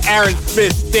mix of Aaron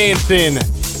Smith's Dancing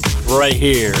right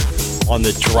here on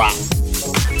the drop.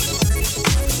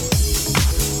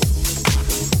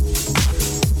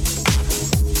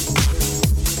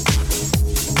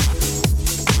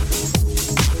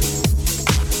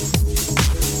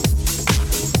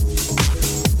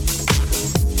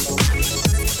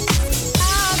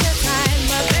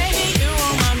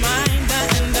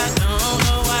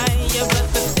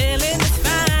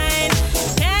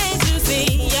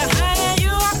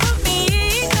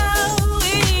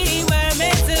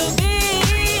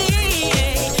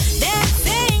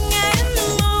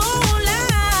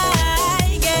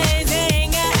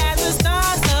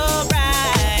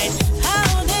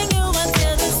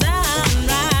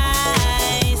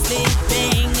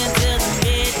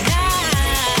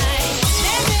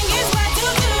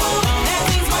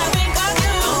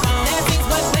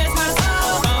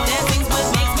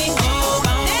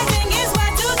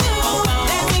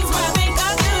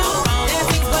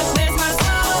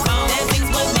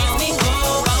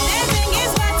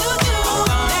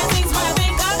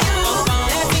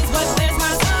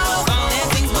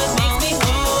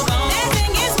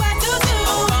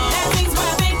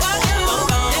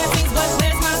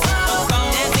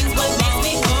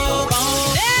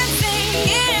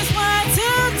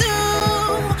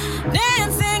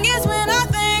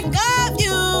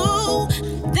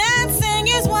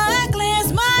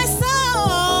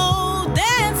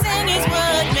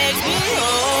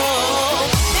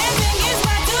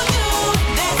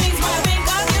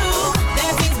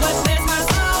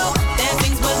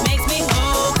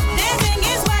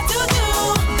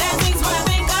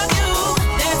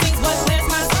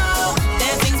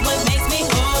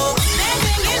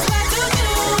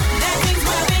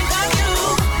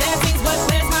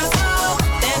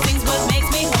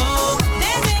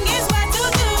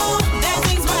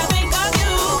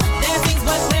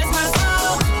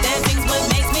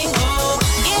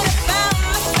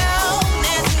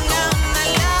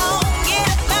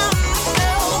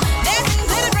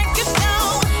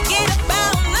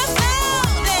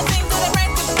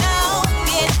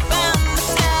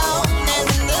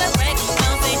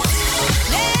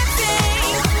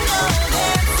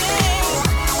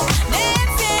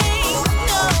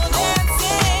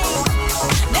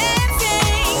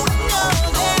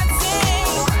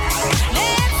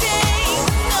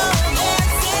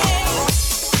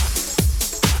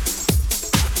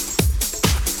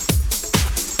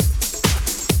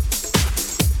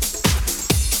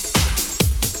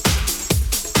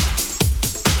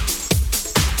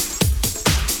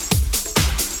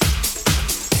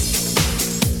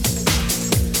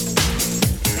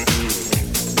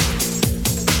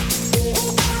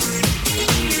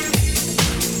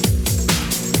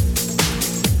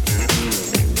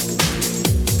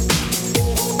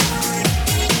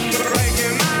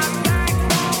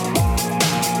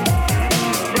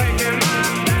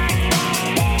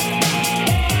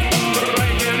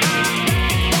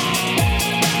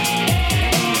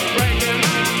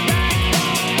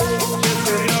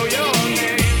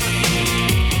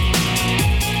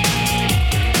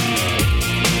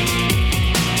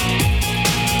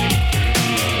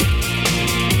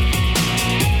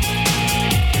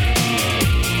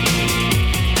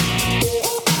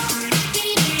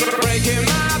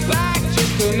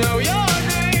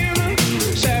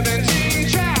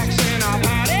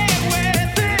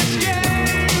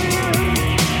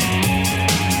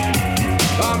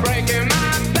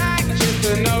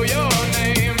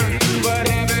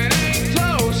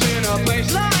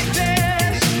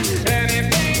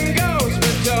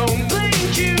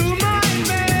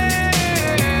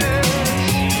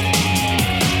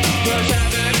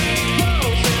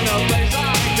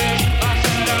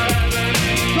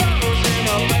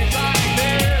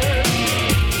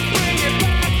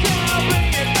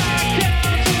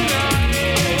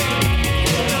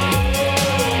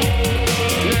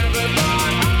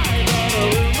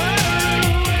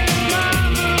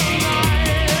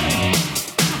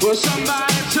 Well,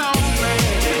 somebody told me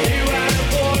you had a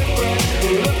boyfriend who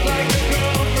looked like a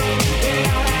girlfriend that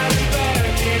I had in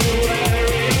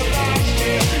February of last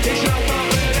year. It's not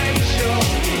confidential,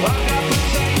 I got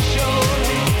potential.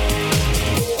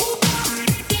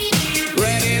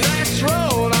 Ready, let's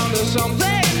roll on to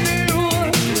something new.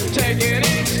 Taking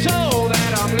its toll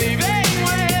that I'm leaving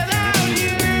without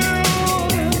you.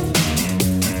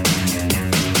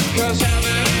 'Cause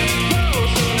heaven ain't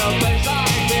close in a place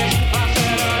like this. I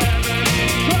said heaven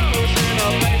ain't close in a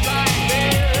place like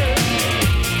this.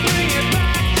 Bring it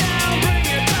back down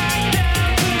tonight.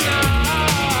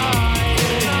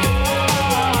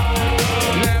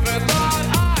 Never thought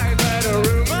I'd let a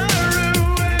rumor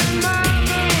ruin my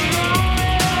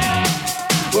moonlight.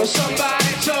 Well,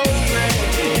 somebody told me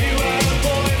you had a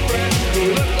boyfriend who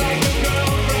looked like a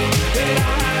girlfriend that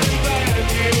I had in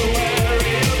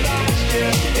February of last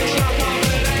year. It's not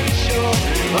confidential,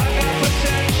 I got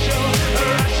potential.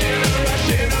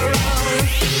 Rushing around.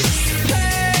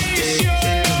 Pace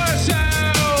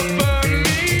yourself for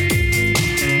me.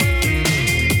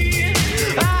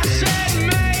 I said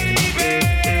maybe,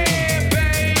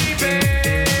 baby,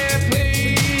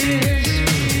 please.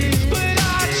 But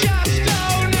I just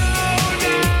don't know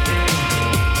now.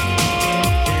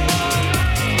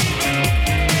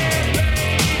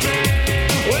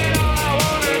 When all I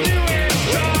wanna do is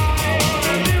try.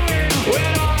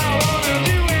 When all I wanna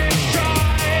do is try.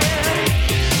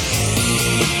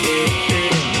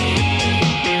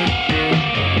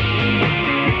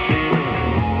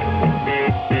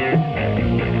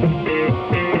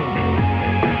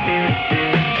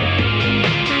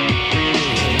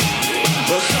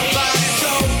 Well, somebody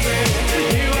told me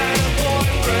you had a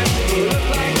boyfriend who looked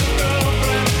like a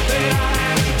girlfriend that I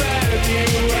had in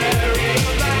February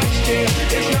of last year.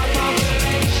 It's not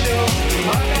confidential,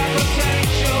 I got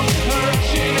potential.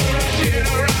 Rushing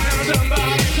around.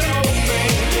 Somebody told me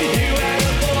you had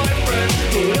a boyfriend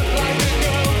who looked like a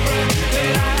girlfriend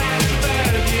that I had in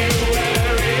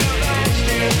February of last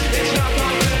year. It's not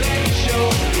confidential,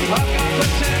 I got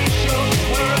potential.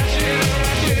 Rushing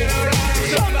around.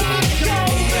 Somebody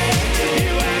told me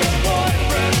you had a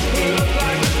boyfriend who looked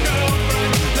like a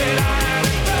girlfriend that I had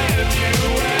in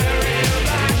February of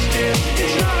last year.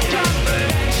 It's not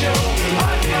confidential,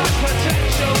 I got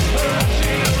potential.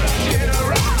 Rushing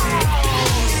around.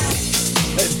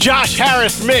 Josh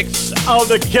Harris mix of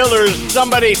The Killers.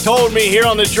 Somebody told me here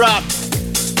on The Drop.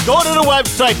 Go to the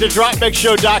website,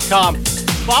 thedropmixshow.com.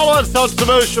 Follow us on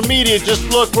social media. Just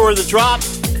look for The Drop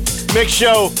Mix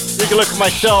Show. You can look at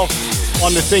myself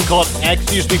on the thing called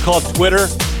X, used to be called Twitter.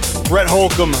 Brett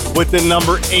Holcomb with the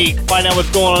number 8. Find out what's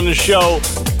going on in the show.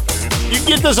 You can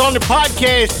get this on the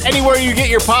podcast anywhere you get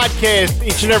your podcast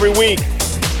each and every week.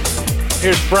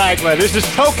 Here's Fragma. This is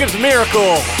Token's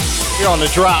Miracle here on The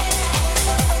Drop.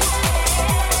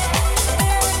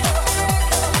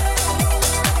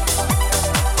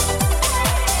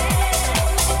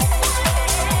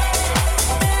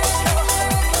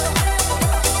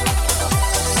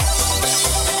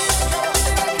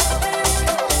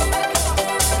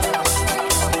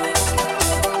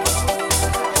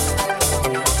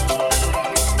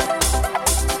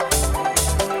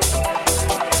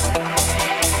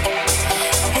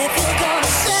 If you're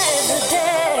gonna save the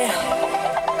day,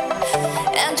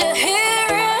 and you're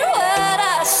hearing what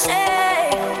I say,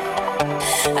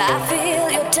 I feel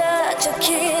your touch, your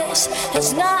kiss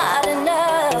is not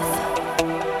enough.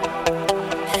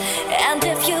 And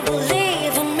if you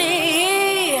believe in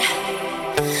me,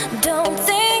 don't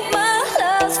think my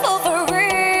love's for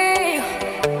free.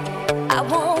 I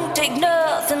won't take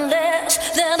nothing less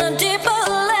than a deeper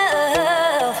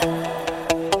love.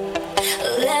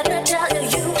 Let me tell you,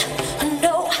 you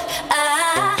know I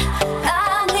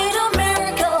need a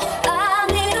miracle. I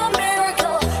need a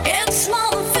miracle. It's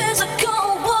more than physical.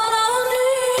 What I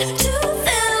need to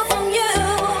feel from you.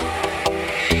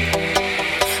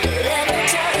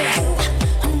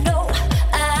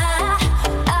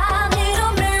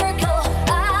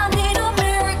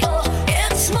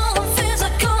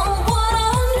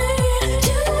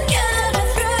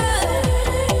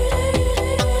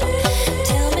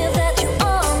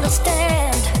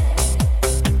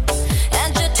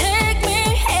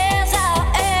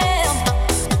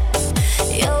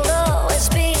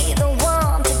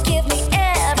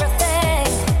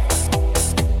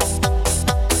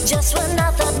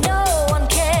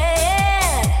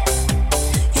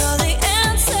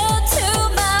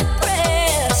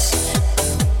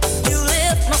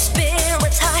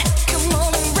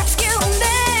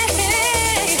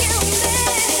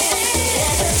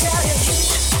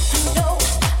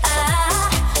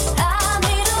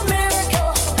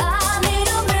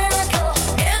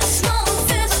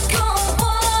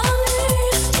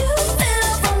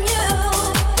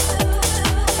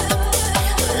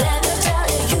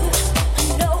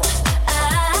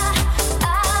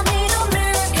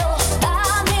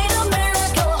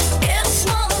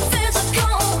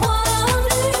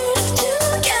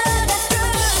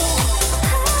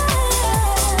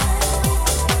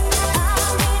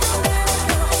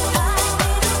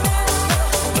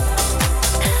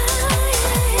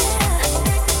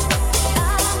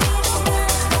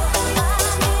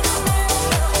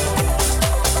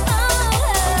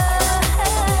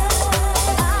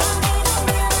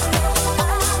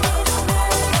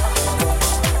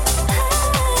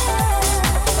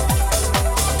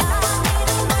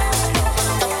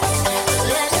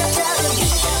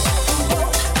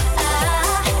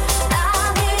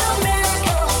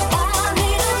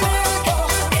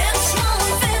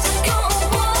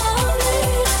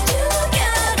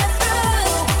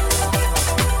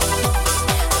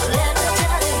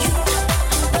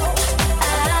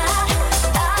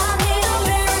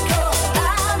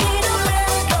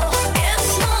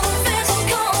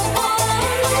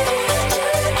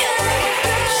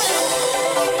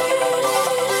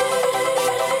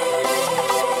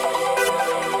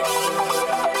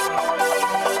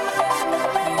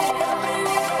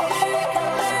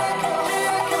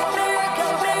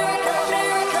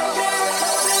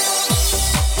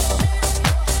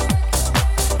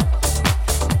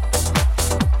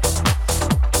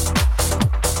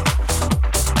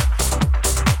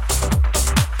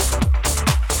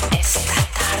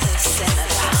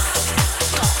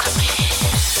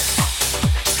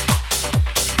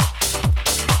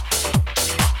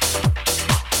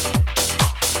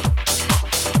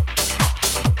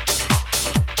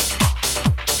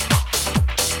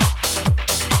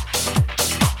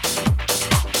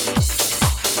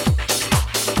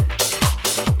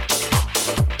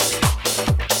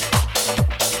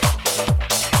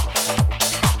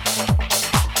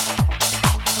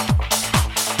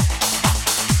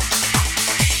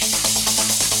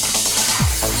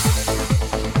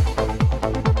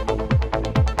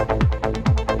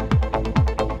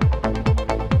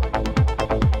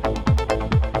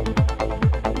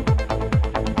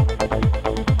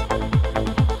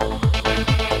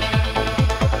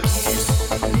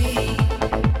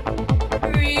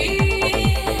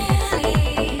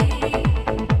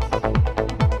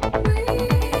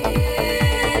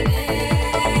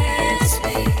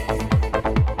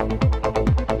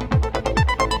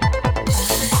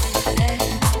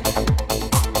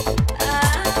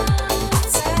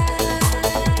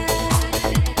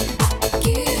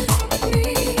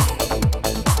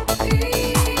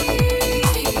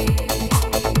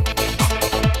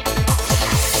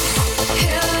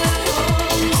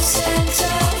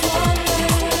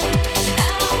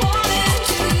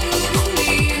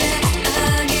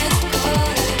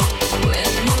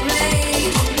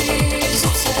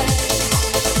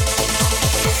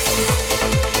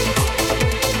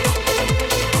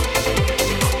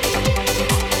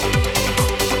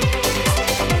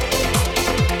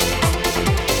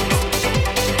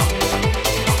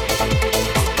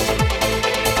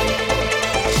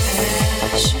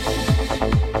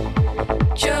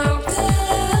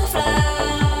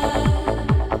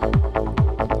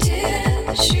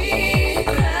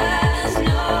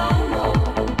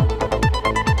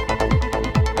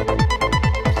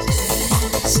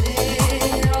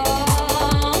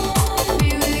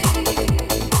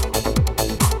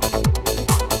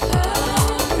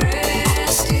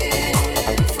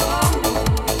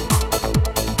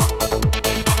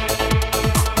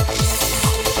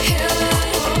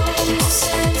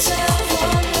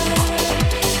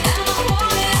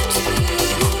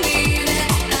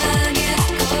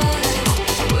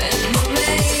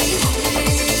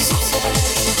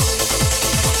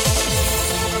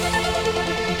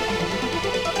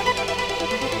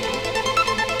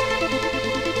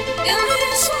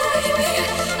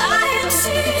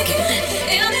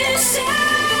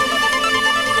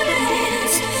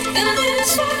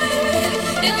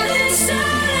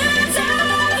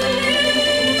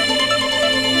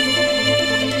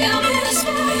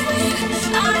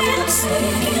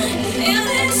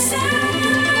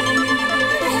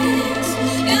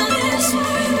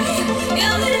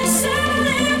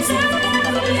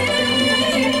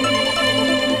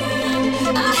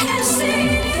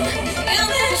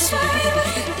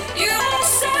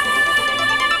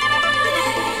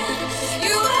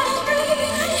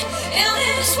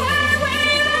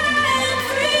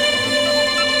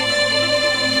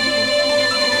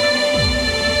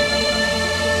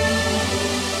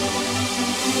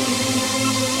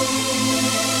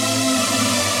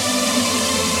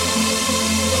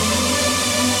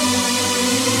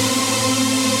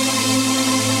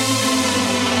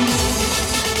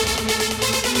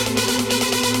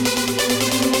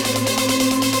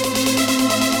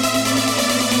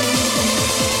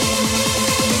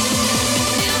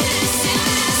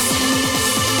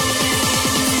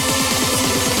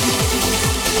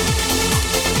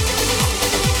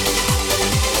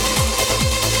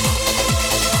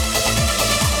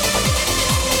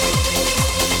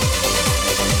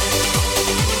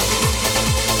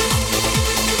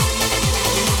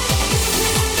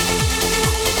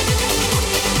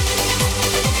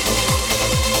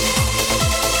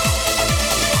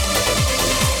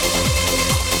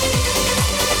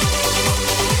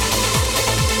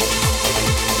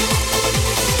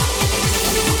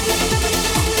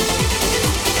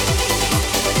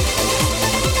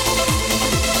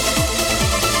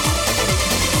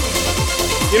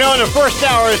 know, in the first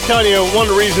hour, I was telling you one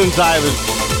of the reasons I was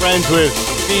friends with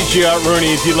DJ Art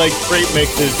Rooney is he likes great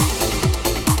mixes.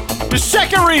 The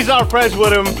second reason I'm friends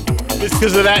with him is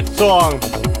because of that song,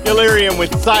 Delirium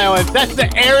with Silence. That's the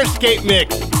Airscape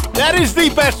mix. That is the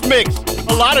best mix.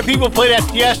 A lot of people play that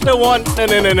Fiesta one.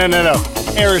 No.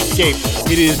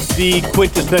 Airscape. It is the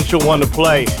quintessential one to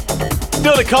play.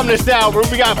 Still to come this hour,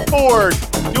 we got Ford,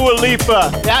 Dua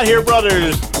Lipa, the Out Here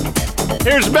Brothers.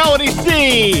 Here's Melody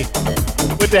C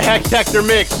with the Hex Hector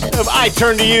mix of I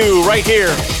Turn to You right here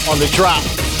on The Drop.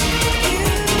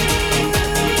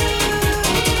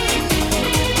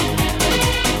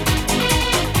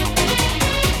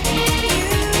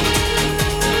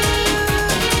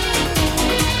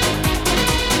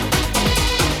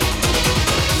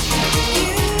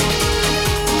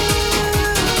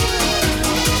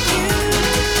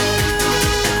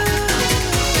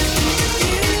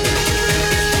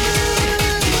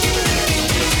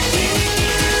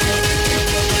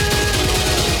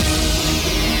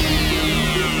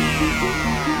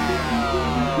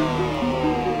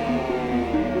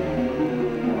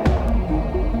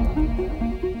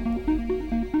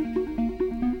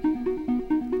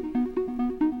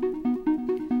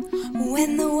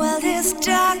 When the world is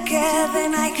darker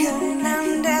than I can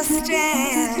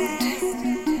understand,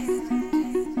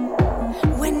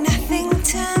 when nothing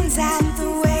turns out the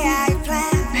way I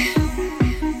planned,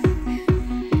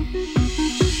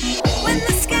 when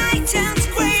the sky turns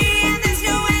gray and there's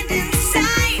no end in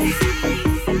sight,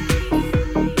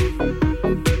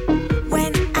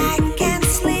 when I can't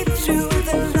sleep through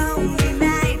the lonely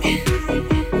night,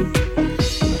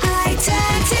 I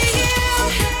turn to you.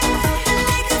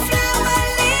 Like a flower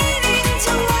leading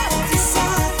toward the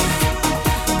sun,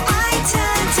 I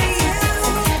turn to you.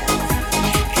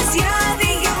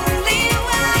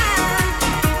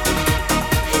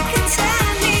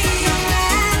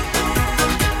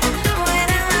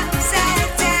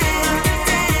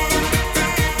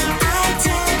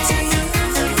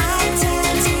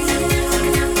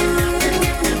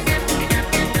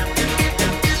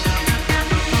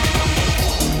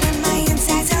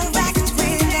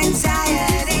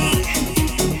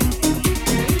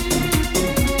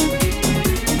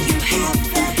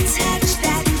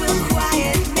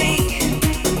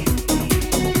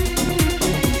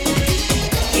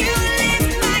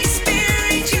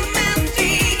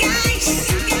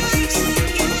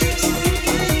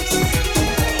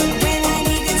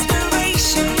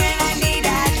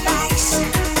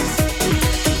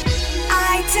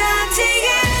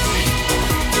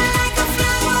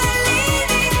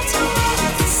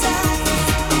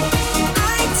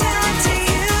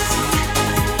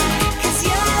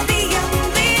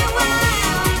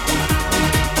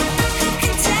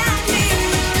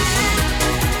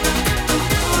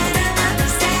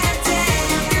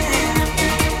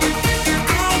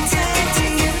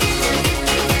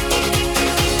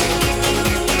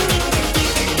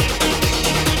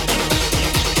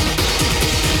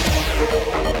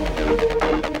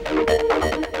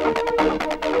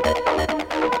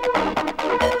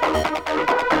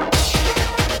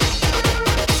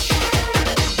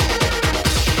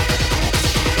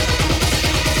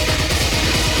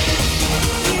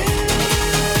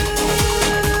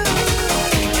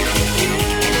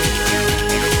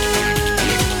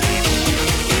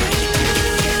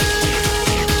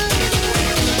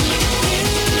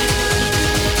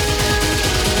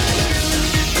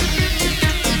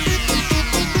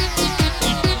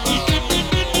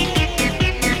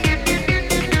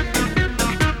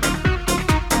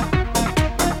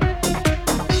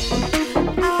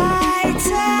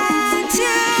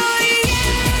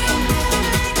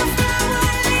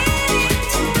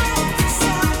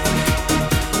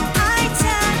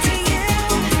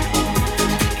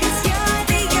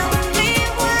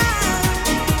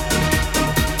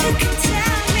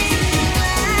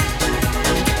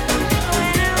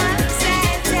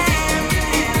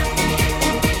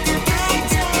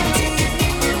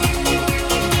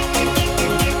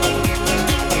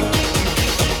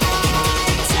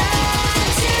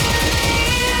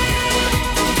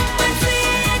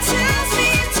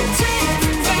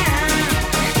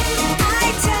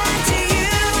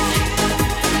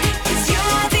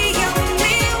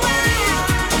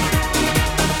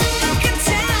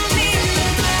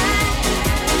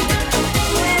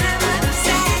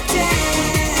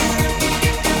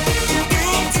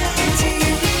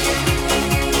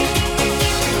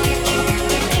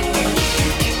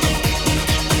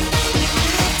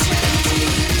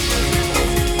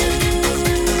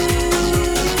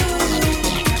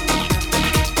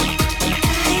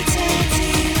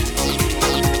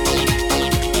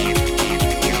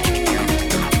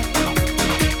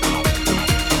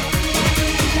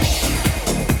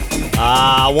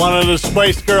 One of the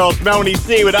Spice Girls, Melanie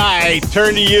C. with I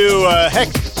Turn to You,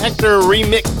 Hector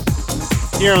remix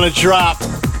here on the drop.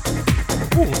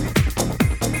 Ooh.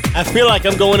 I feel like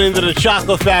I'm going into the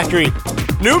chocolate factory.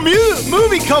 New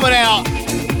movie coming out.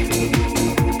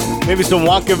 Maybe some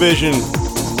Wonka Vision.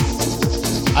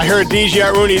 I heard DJ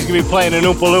Art Rooney is going to be playing an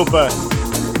Oompa Loompa.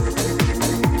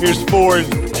 Here's Ford's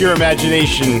Pure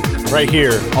Imagination right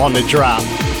here on the drop.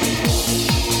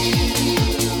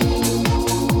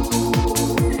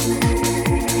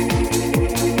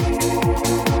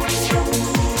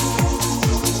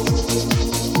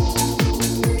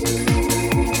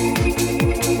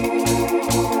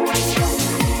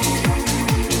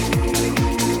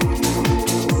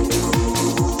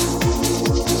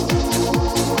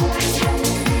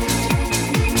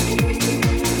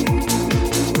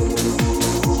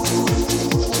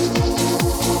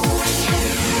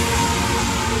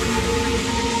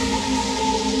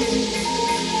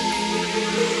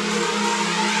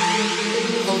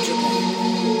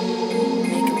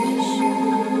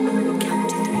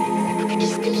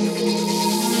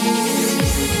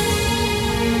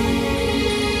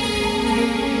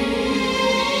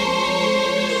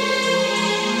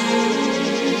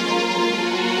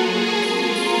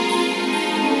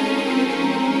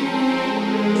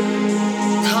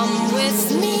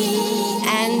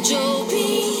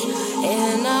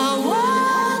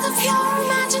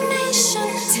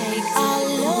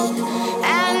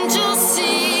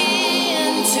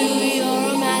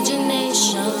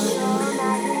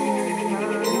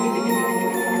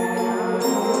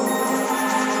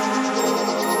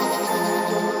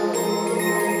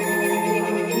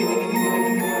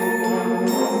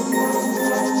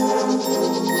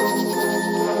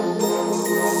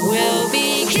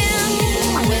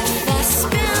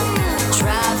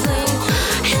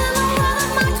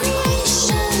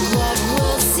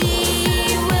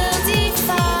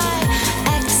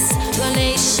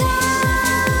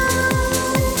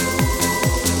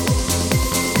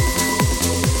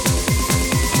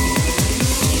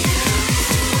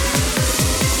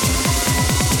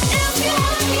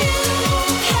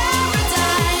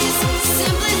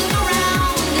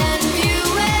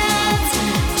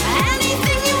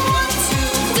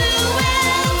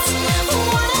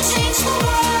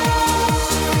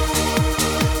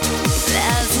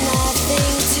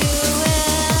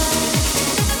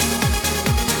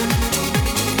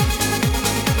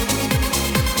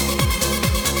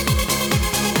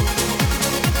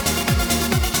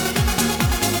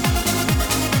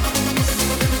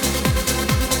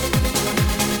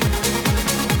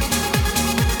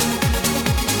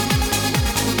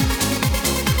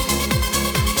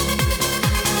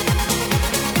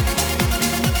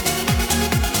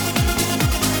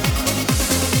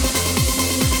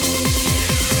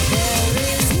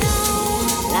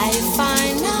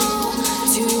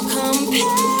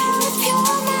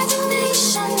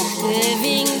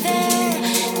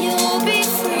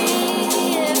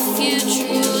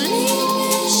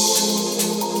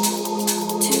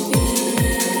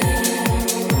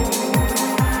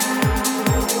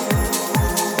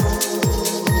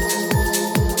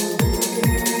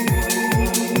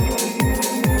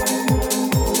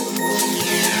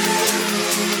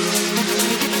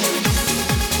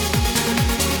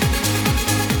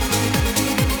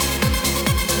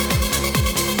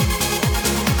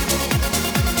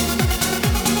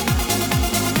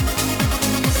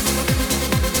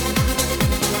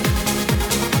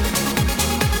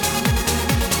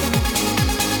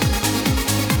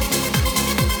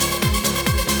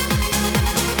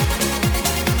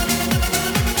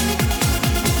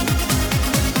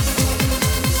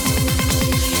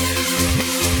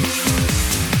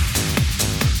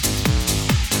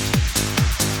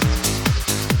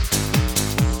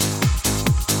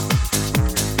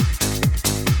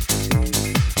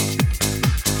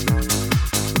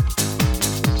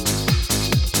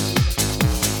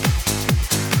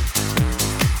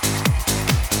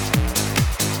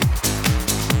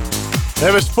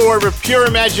 That was Ford with Pure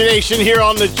Imagination here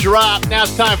on the drop. Now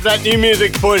it's time for that new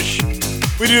music push.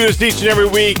 We do this each and every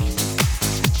week.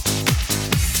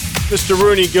 Mr.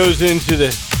 Rooney goes into the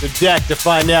deck to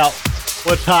find out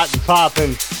what's hot and popping.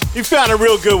 He found a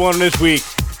real good one this week.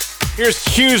 Here's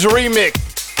Q's remix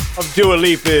of Dua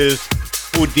Lipa's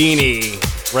Houdini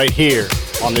right here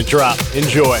on the drop.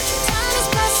 Enjoy.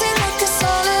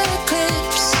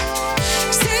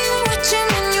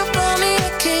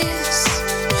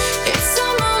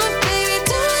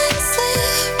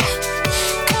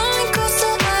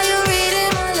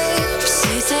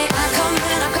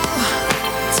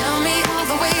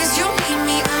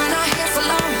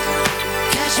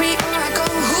 Catch me or I go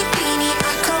Houdini.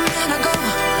 I come and I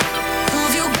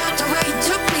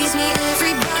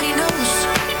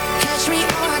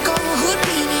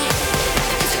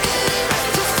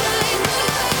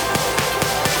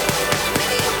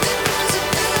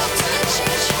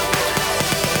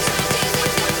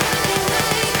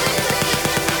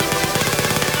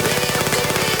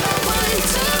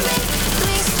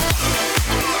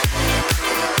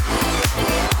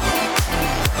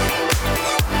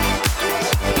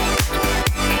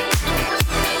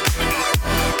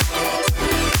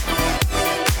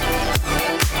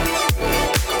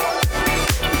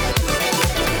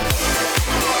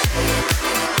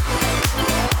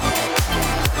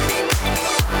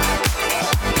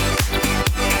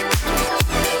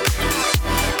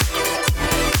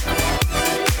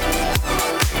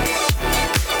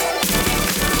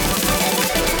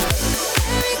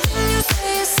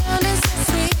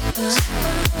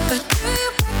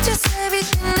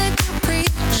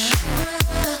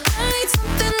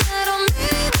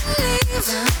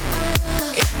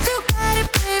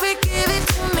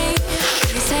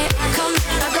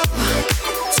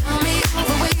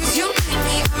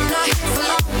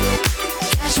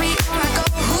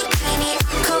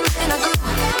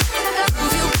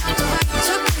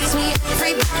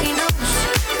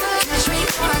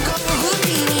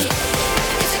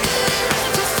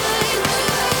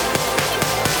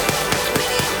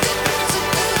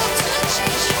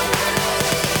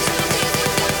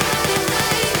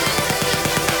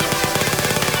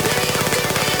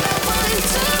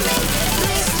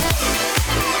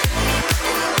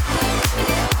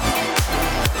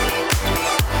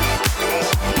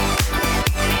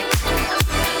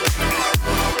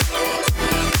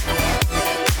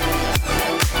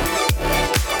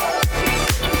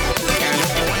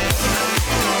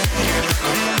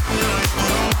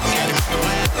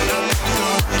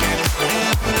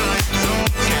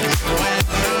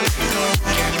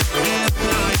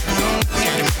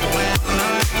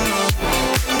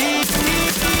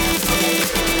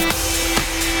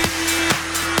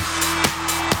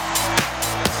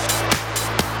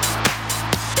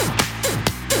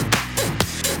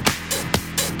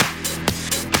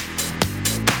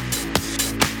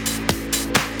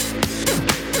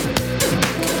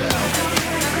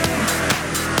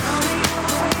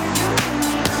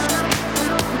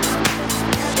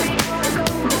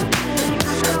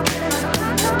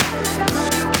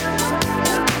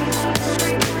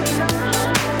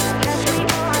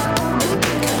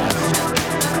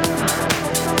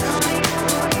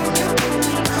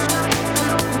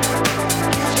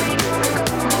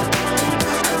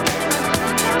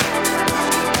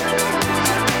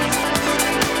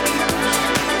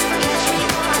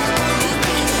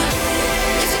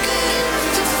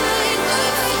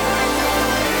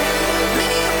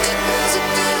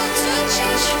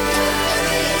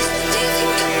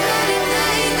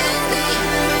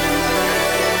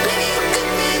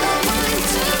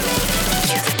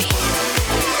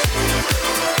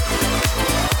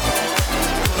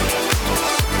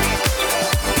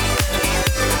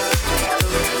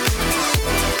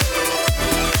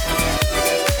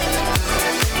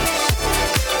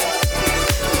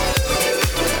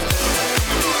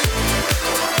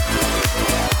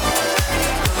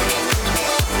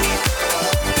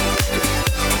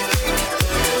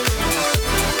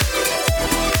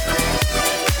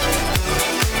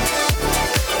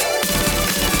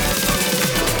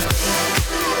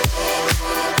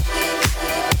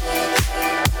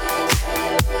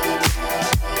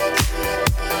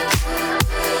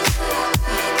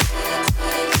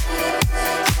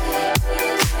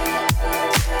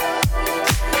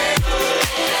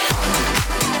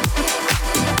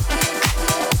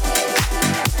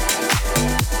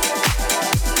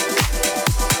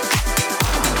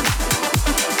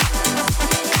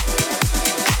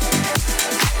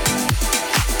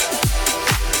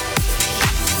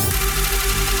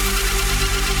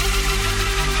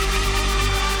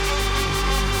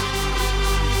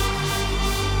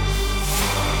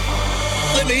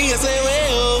Let me hear say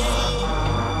well.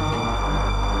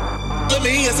 Let me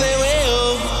hear say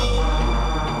well.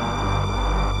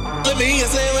 Let me hear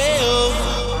say well.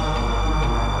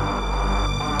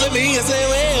 Let me hear say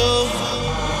well.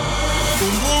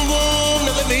 Boom boom boom.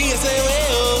 Now let me hear say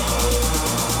well.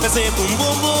 I say boom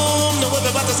boom boom. Now we're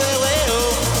about to say well.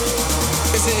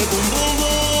 I say boom boom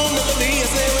boom. Now let me hear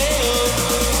say well.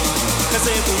 I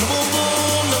say boom boom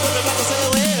boom. Now we're about to say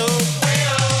well.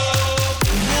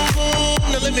 Boom boom boom.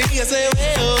 Now let me hear say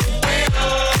well.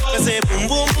 I say boom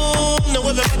boom boom. Now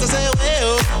we're about to say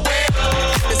well.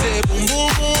 I say boom boom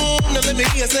boom. Now let me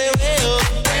hear say well.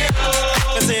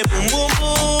 I say boom boom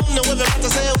boom. Now we're about to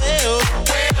say well.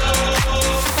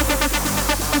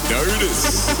 There it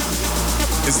is.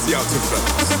 It's the Outer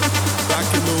Fellas. Back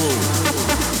in the room.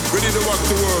 Ready to rock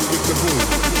the world with the boom.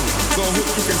 So I hope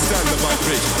you can stand the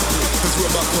vibration. Cause we're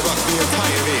about to rock the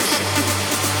entire nation.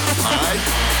 Alright?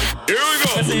 Here we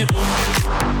go.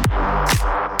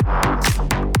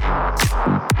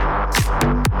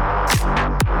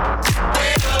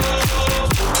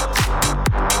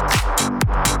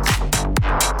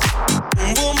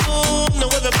 Boom boom boom. Now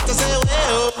we're about to say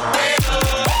well.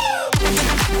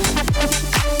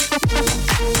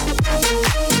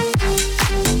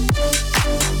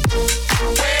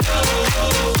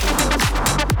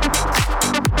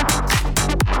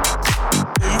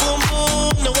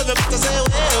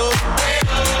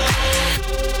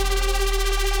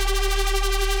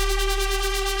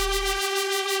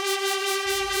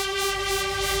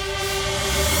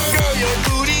 Girl, your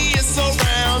booty is so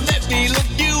round. Let me look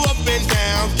you up and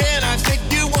down. Can I take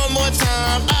you one more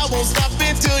time? I won't stop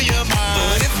until you're mine.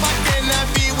 But if I cannot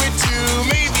be with you,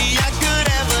 maybe I could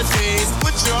have a taste.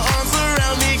 Put your arms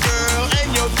around me, girl,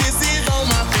 and your kisses on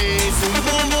my face. Boom,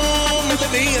 boom, boom. Now let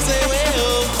me hear say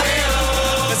well.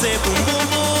 I say boom, boom,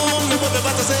 boom. Now we're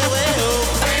about to say well.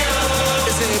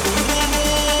 I say boom, boom,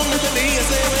 boom. Now let me hear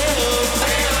say well.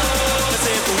 I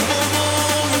say boom, boom,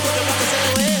 boom. Now we're about to say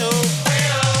well.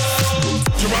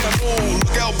 Geronimo,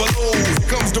 look out below. Here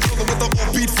comes the brother with the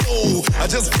offbeat flow. I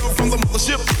just fell from the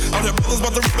mothership. All their brothers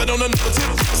about to rip it on another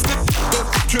tip. Slip, go,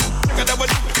 trip, check out that way.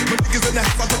 My niggas in the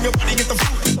house, I bring your body, get the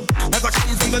fruit. As I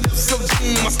come from the depths of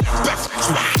June, I snap back,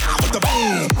 with the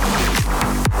boom.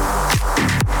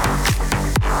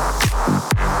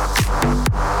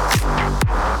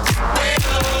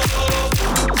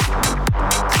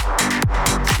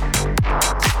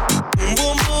 Boom,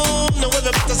 boom, boom. Now we're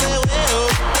about to say well.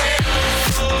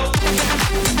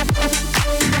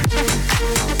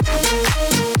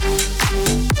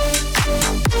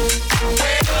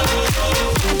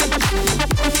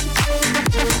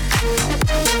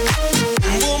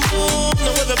 Boom, boom, boom.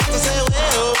 Now we're about to say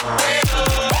well.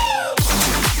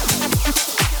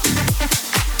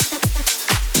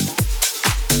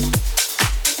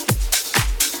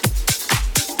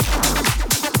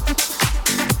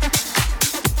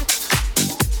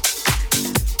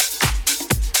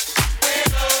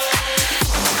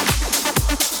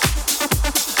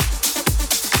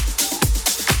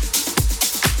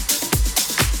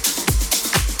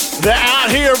 The Out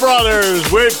Here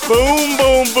Brothers with Boom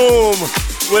Boom Boom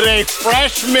with a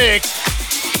fresh mix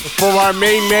from our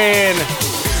main man,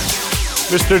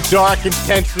 Mr. Dark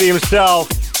Intensity himself,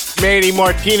 Manny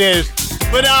Martinez.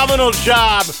 Phenomenal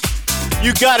job.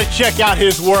 You gotta check out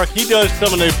his work. He does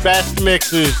some of the best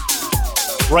mixes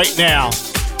right now.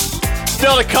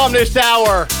 Still to come this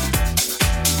hour,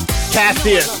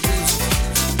 Cassius,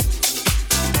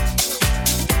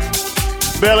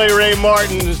 Billy Ray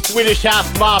Martin, Swedish House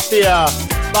Mafia,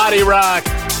 Body Rock.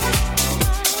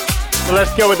 So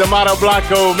let's go with the Mono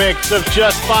Blanco mix of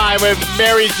Just Fine with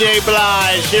Mary J.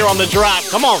 Blige here on The Drop.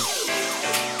 Come on.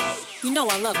 You know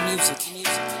I love music.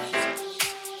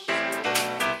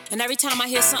 And every time I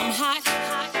hear something hot,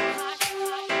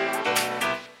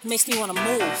 it makes me want to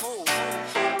move.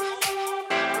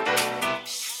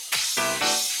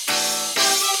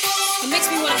 It makes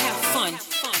me want to have fun.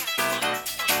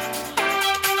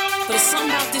 But it's something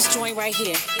about this joint right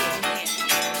here.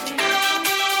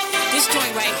 This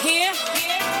joint right here,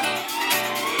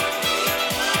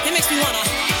 it makes me want to.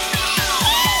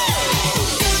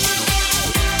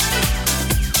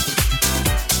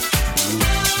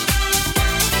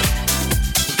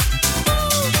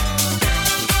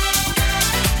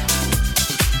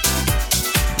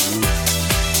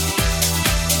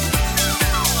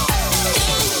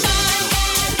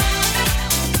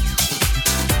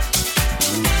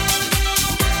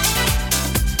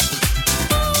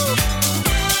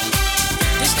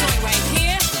 This joint right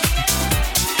here,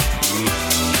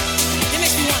 it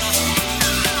makes me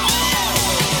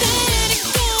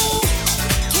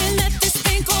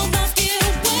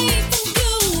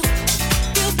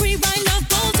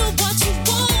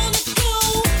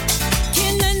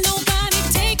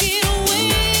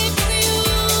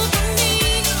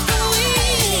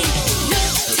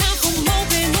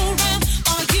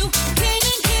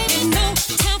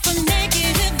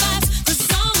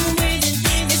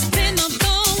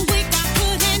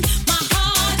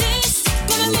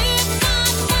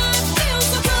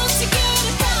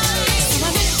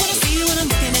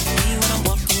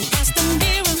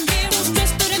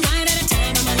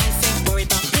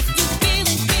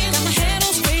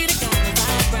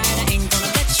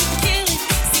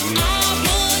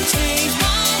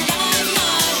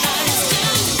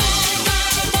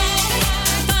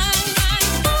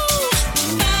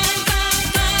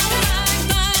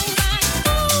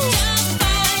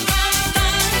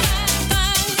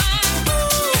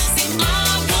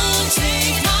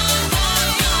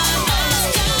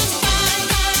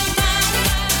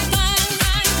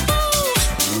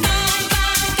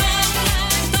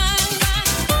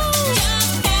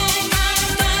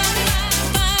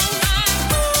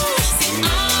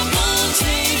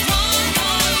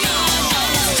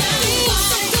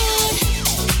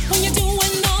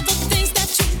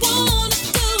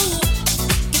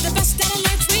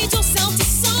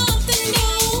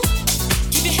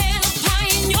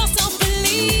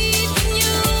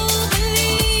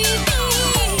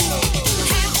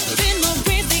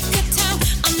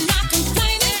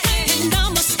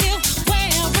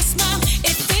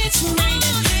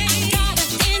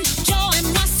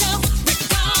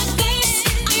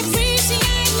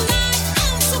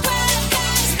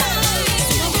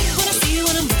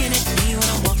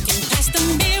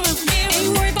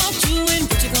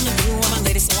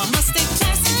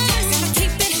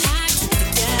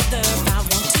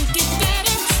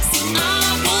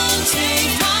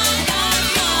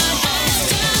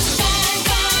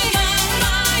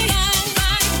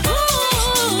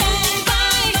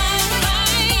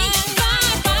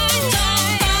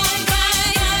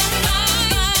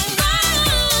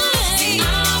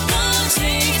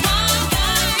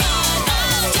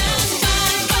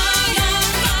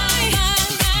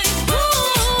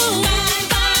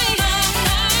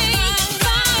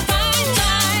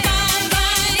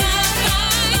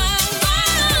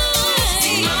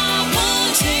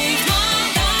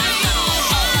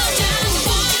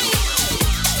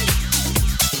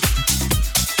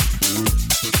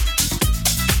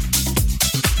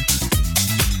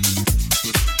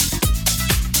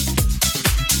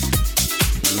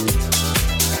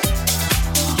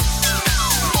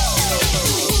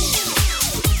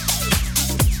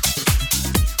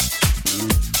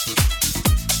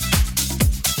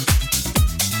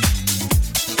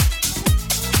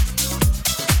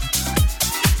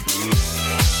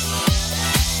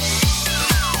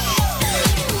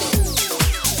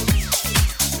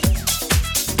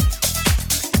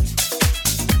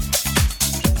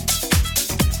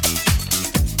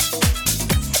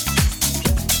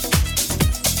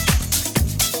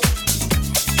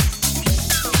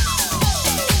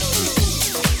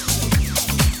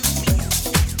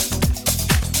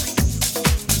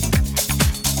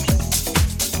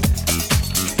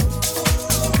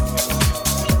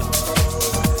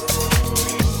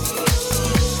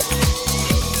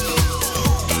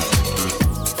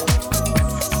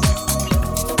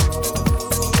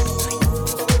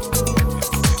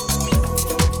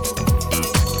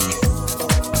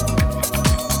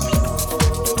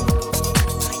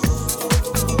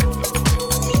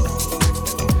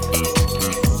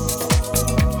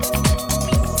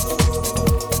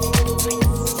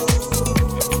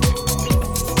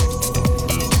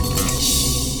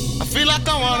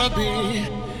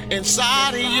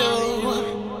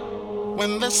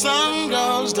sun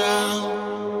goes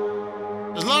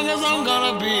down. As long as I'm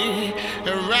gonna be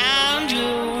around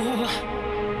you.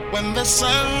 When the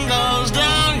sun goes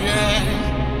down,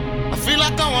 yeah, I feel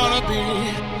like I wanna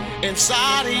be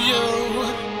inside of you.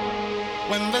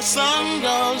 When the sun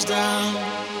goes down,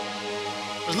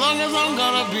 as long as I'm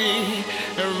gonna be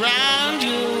around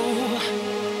you.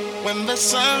 When the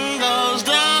sun goes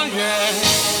down,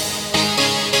 yeah.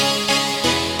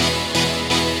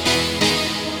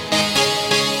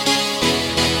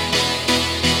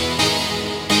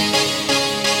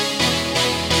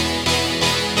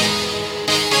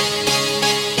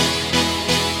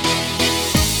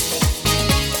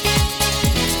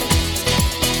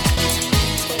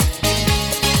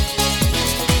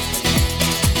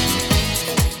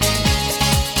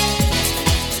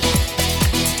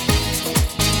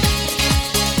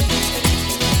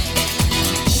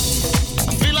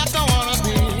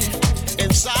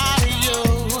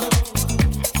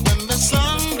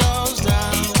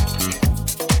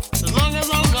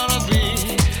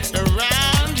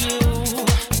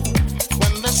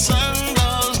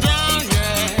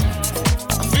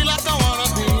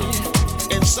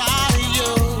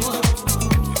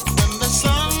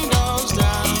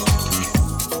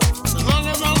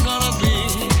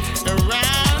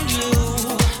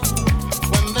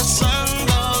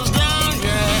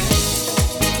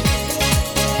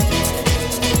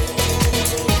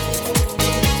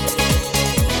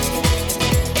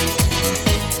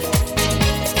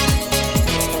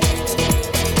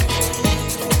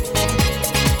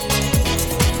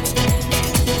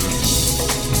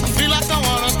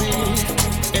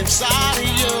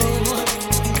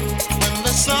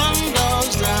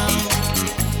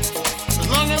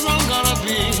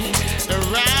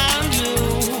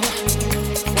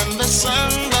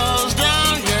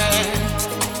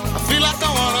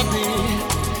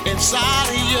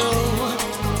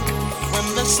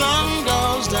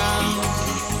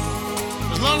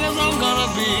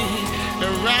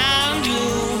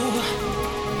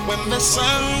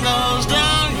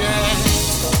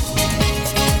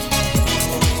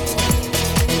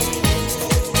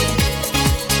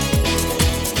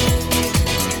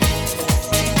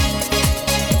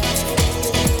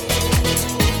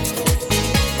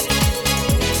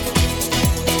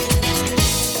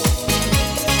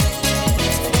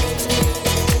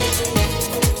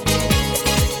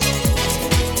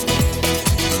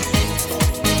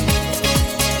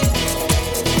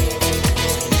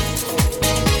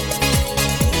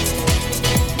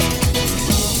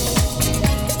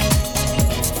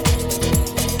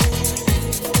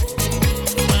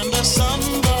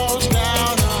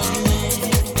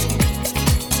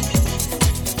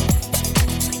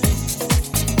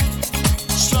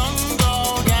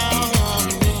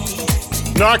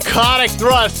 Narcotic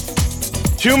Thrust,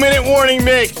 2-minute warning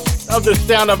mix of the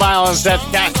Sound of Violence. That's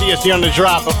Cassius here on the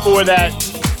drop. Before that,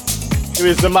 it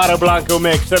was the Mato Blanco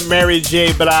mix of Mary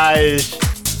J. Blige,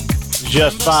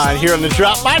 Just Fine, here on the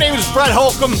drop. My name is Brett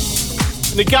Holcomb,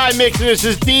 and the guy mixing this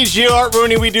is DJ Art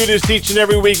Rooney. We do this each and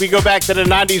every week. We go back to the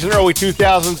 90s and early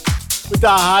 2000s with the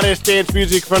hottest dance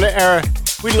music from the era.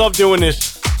 We love doing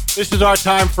this. This is our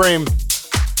time frame,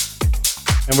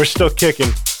 and we're still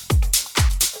kicking.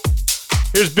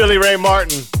 Here's Billy Ray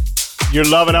Martin, Your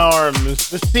Loving Arms,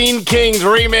 the Scene Kings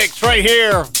remix right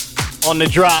here on the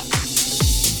drop.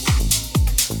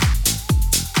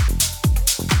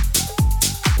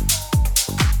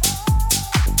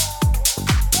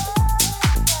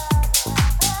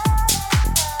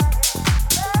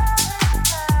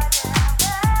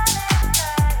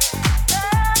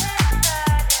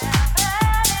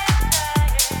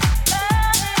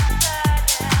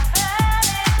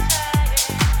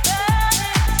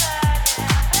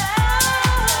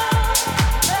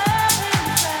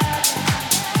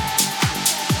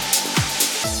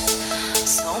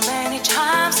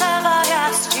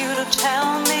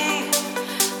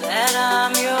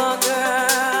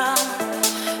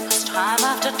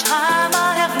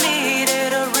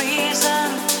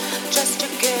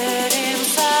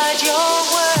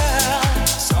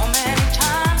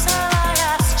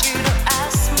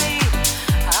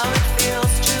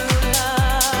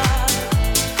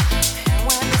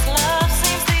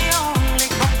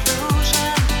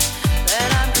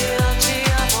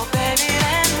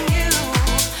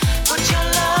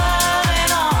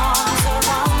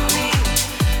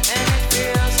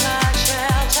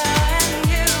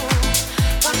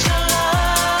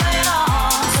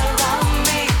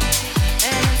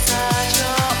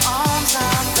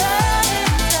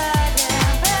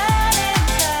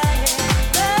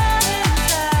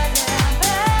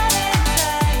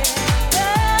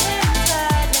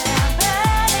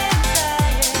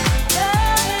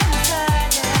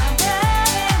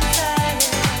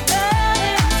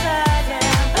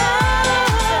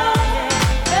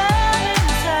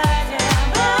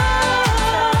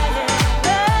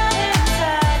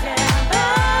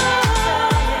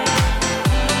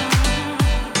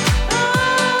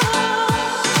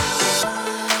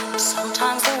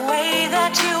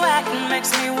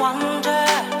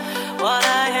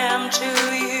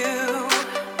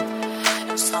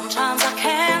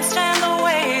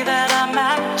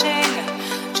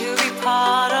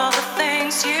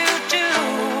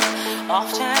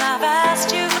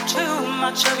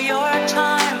 much of your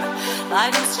time,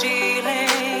 like I'm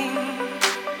stealing.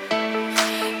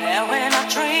 And when I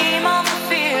dream of the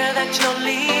fear that you're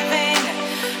leaving,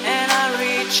 and I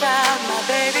reach out, my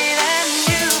baby, then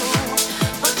you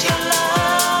put your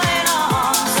loving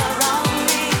arms around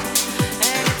me,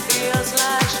 and it feels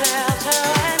like shelter.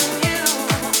 And you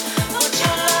put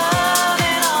your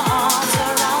loving arms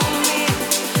around me,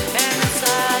 and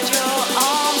inside your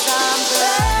arms I'm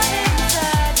burning.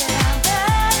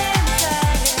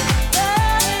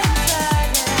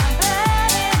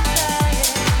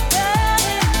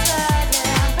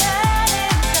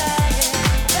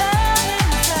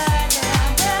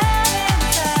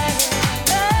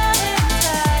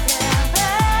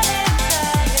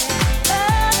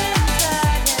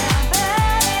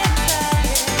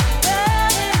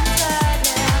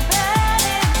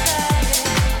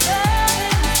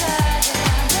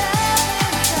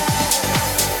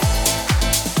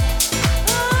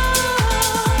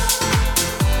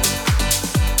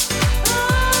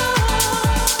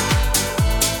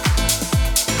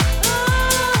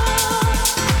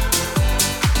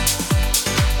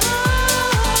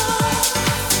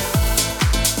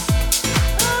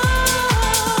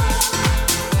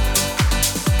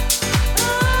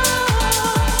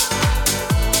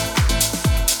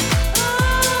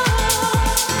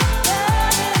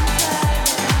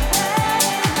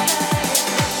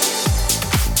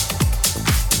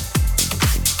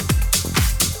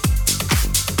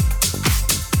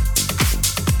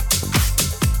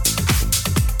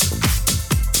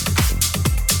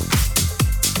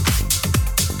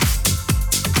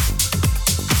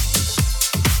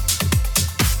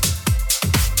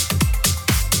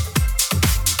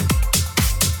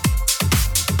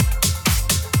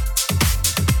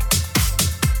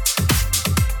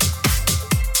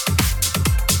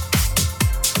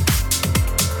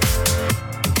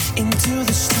 Into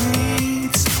the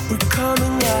streets, we're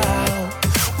coming out.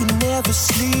 We never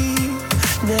sleep,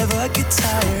 never get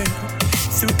tired.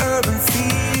 Through urban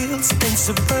fields and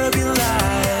suburban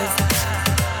life.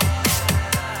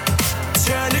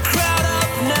 Turn the crowd up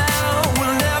now,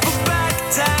 we'll never back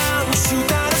down. Shoot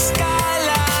down the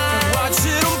skyline, watch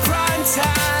it on prime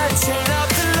time. Turn up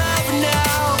the love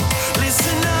now,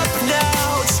 listen up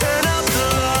now. Turn up the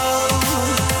love.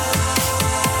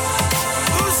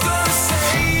 Who's gonna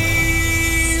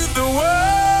save the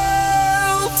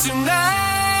world tonight?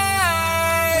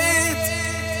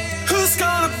 Who's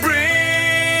gonna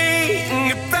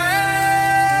bring it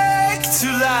back to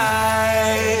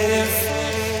life?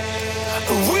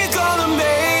 We're gonna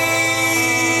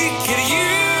make it,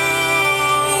 you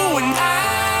and I.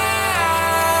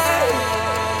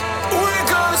 We're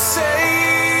gonna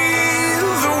save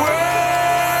the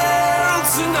world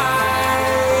tonight.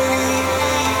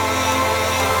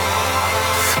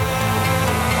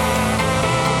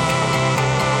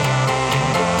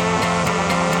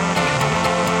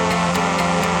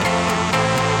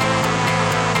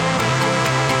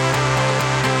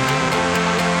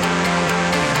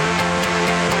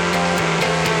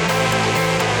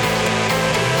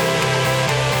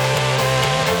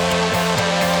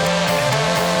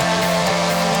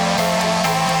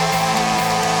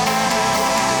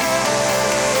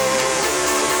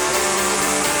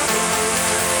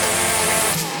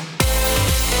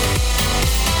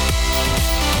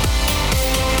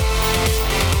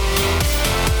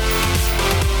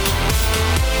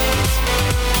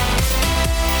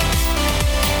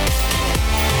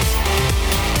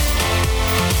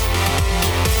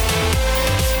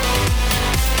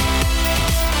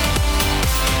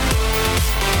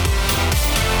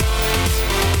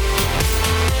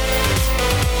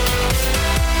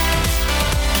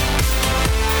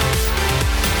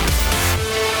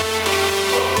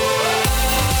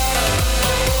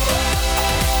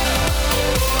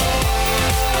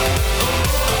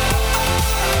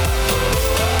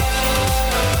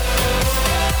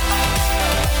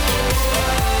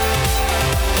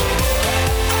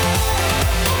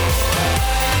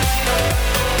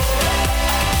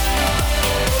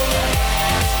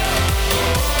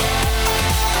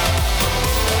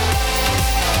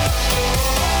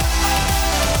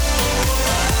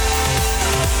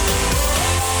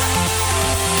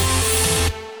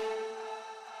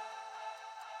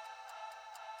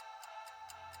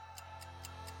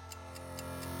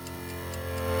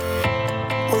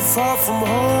 We're far from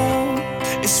home,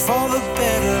 it's for the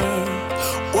better.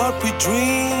 What we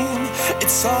dream,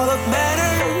 it's all that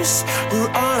matters. We're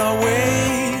on our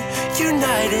way,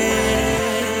 united.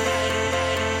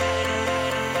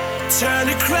 Turn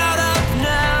the crowd up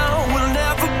now, we'll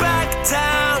never back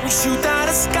down. Shoot down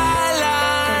the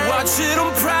skyline, watch it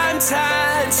on prime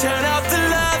time. Turn up the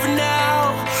love now,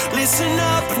 Listen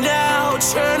up now,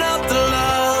 turn up the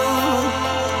love.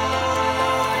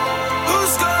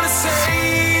 Who's gonna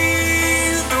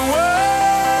save the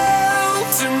world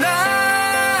tonight?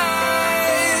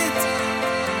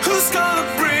 Who's gonna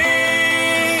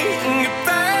bring it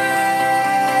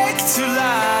back to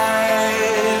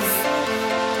life?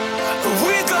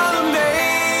 We're gonna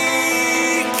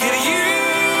make it, you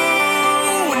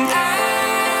and I.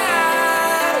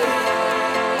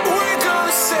 We're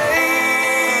gonna save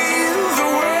the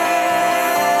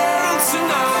world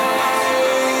tonight.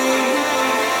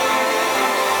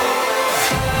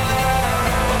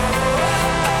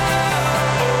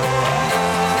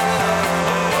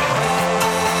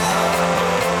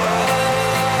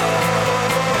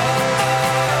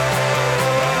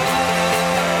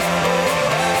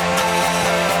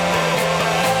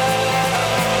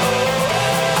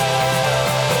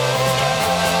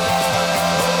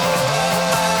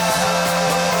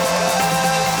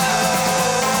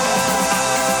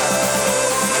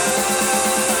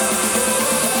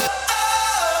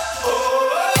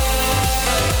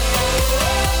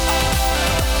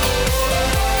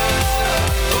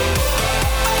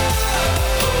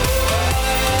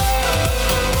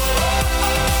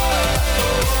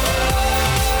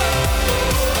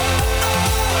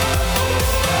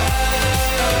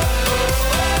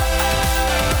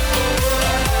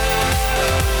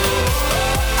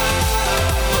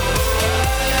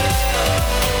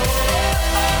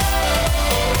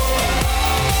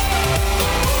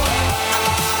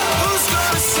 Who's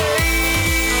gonna save?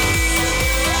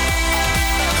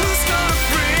 Who's gonna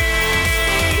bring?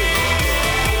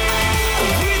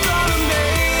 We're gonna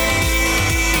make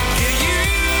it, you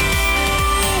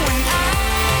and I.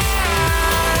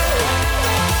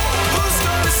 Who's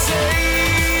gonna save?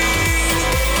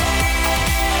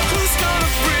 Who's gonna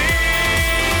bring?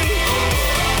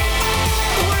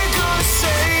 We're gonna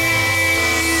save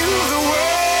the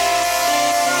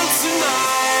world tonight.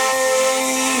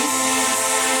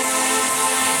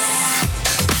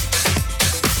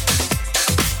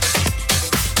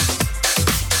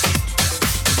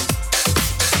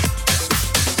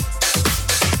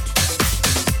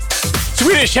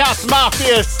 Swedish House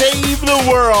Mafia, Save the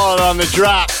World on the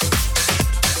drop.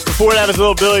 Before that was a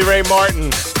little Billy Ray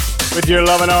Martin with Your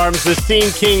Loving Arms, the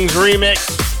Scene Kings remix.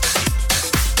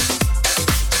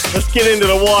 Let's get into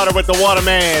the water with the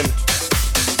Waterman.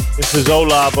 This is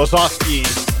Ola Bozowski.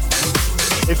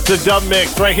 It's the dub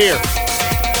mix right here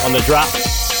on the drop.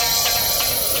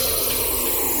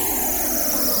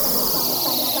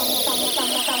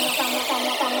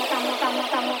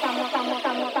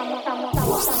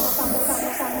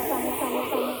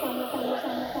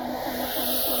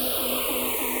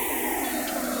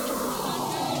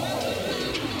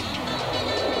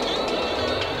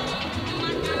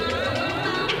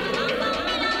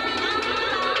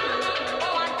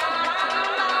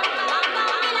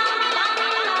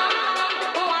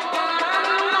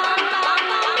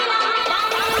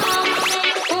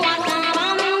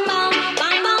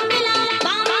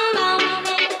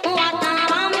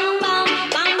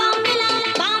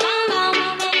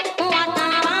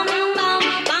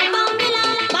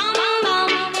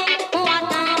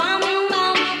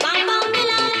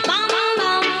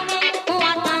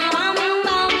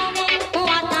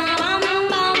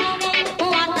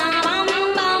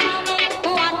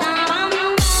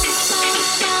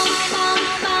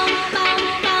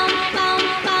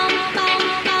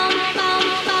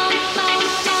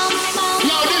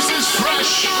 Now this is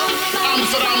fresh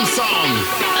Amsterdam sound.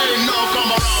 Ain't no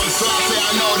come around, so I say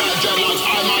I know that dreadlocks.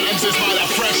 I'm on MC Spider,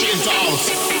 fresh into house.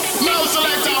 Now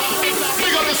selector,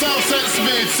 big up yourself, set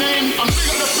speed, see? And big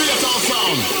up the theater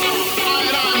sound. I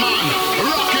man,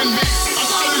 rockin' beat. And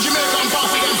all the Jamaican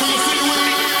party them till you see we.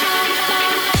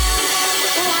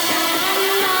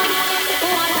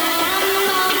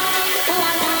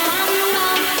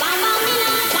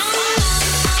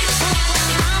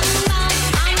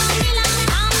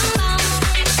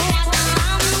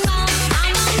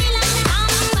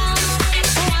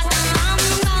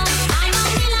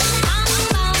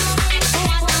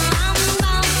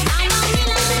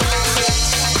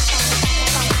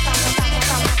 Bam,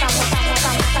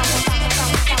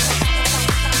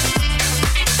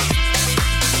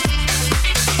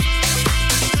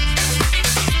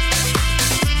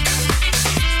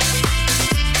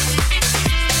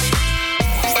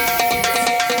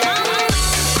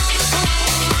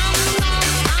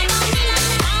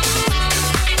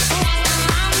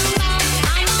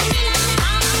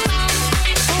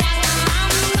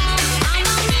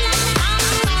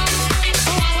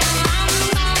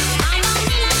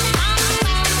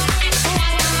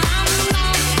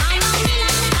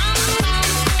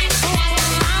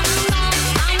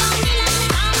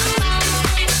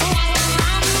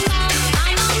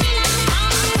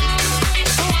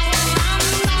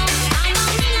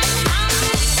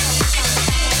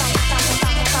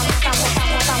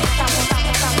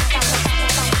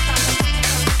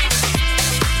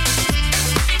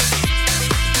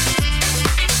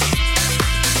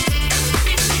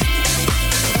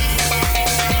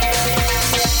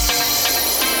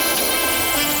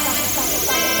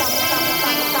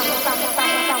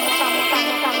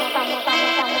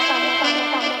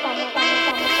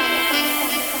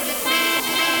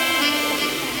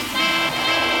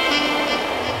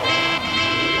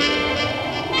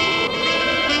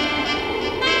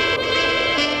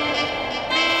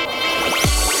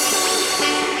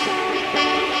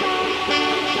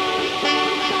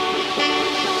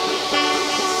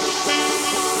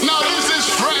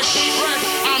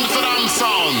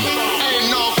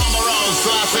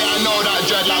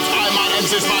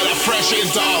 this by the fresh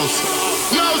into house.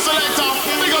 Now selector,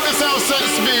 big up yourself, set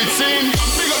speed, scene.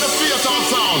 Big up the theater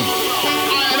sound.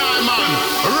 I man,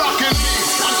 rockin'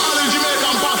 beats. And all the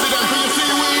Jamaican posse them, can you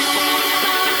see we?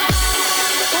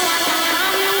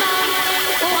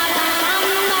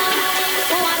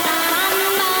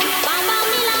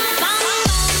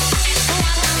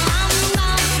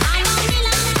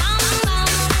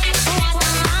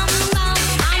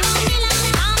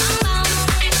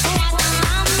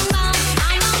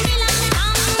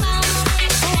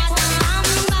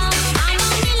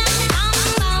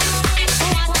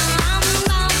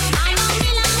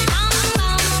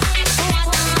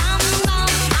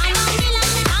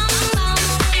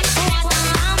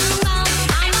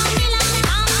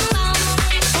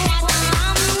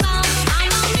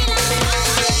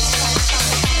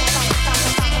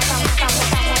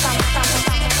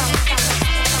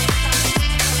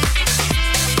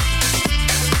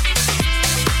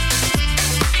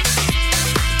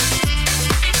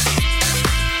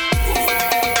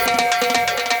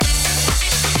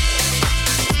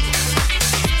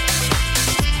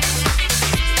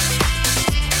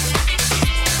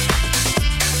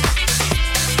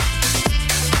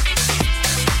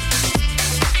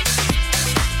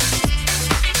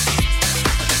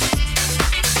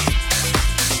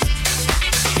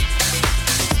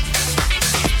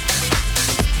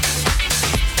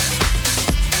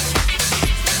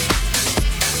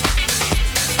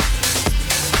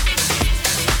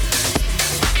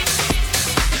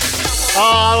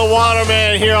 Oh, the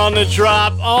Waterman here on the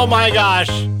drop. Oh my gosh.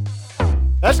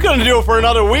 That's going to do it for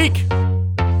another week.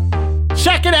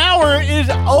 Second hour is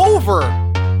over.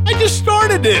 I just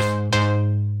started this.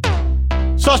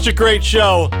 Such a great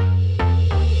show.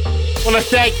 I want to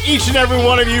thank each and every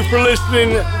one of you for listening.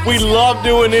 We love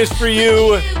doing this for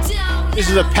you. This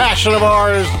is a passion of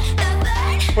ours.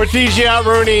 For DJ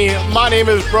Rooney, my name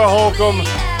is Bro Holcomb.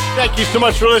 Thank you so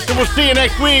much for listening. We'll see you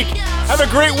next week. Have a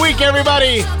great week,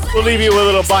 everybody. We'll leave you with a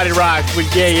little body rock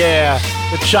with Yeah,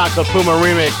 the Chocolate Puma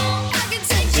remix.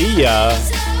 See ya.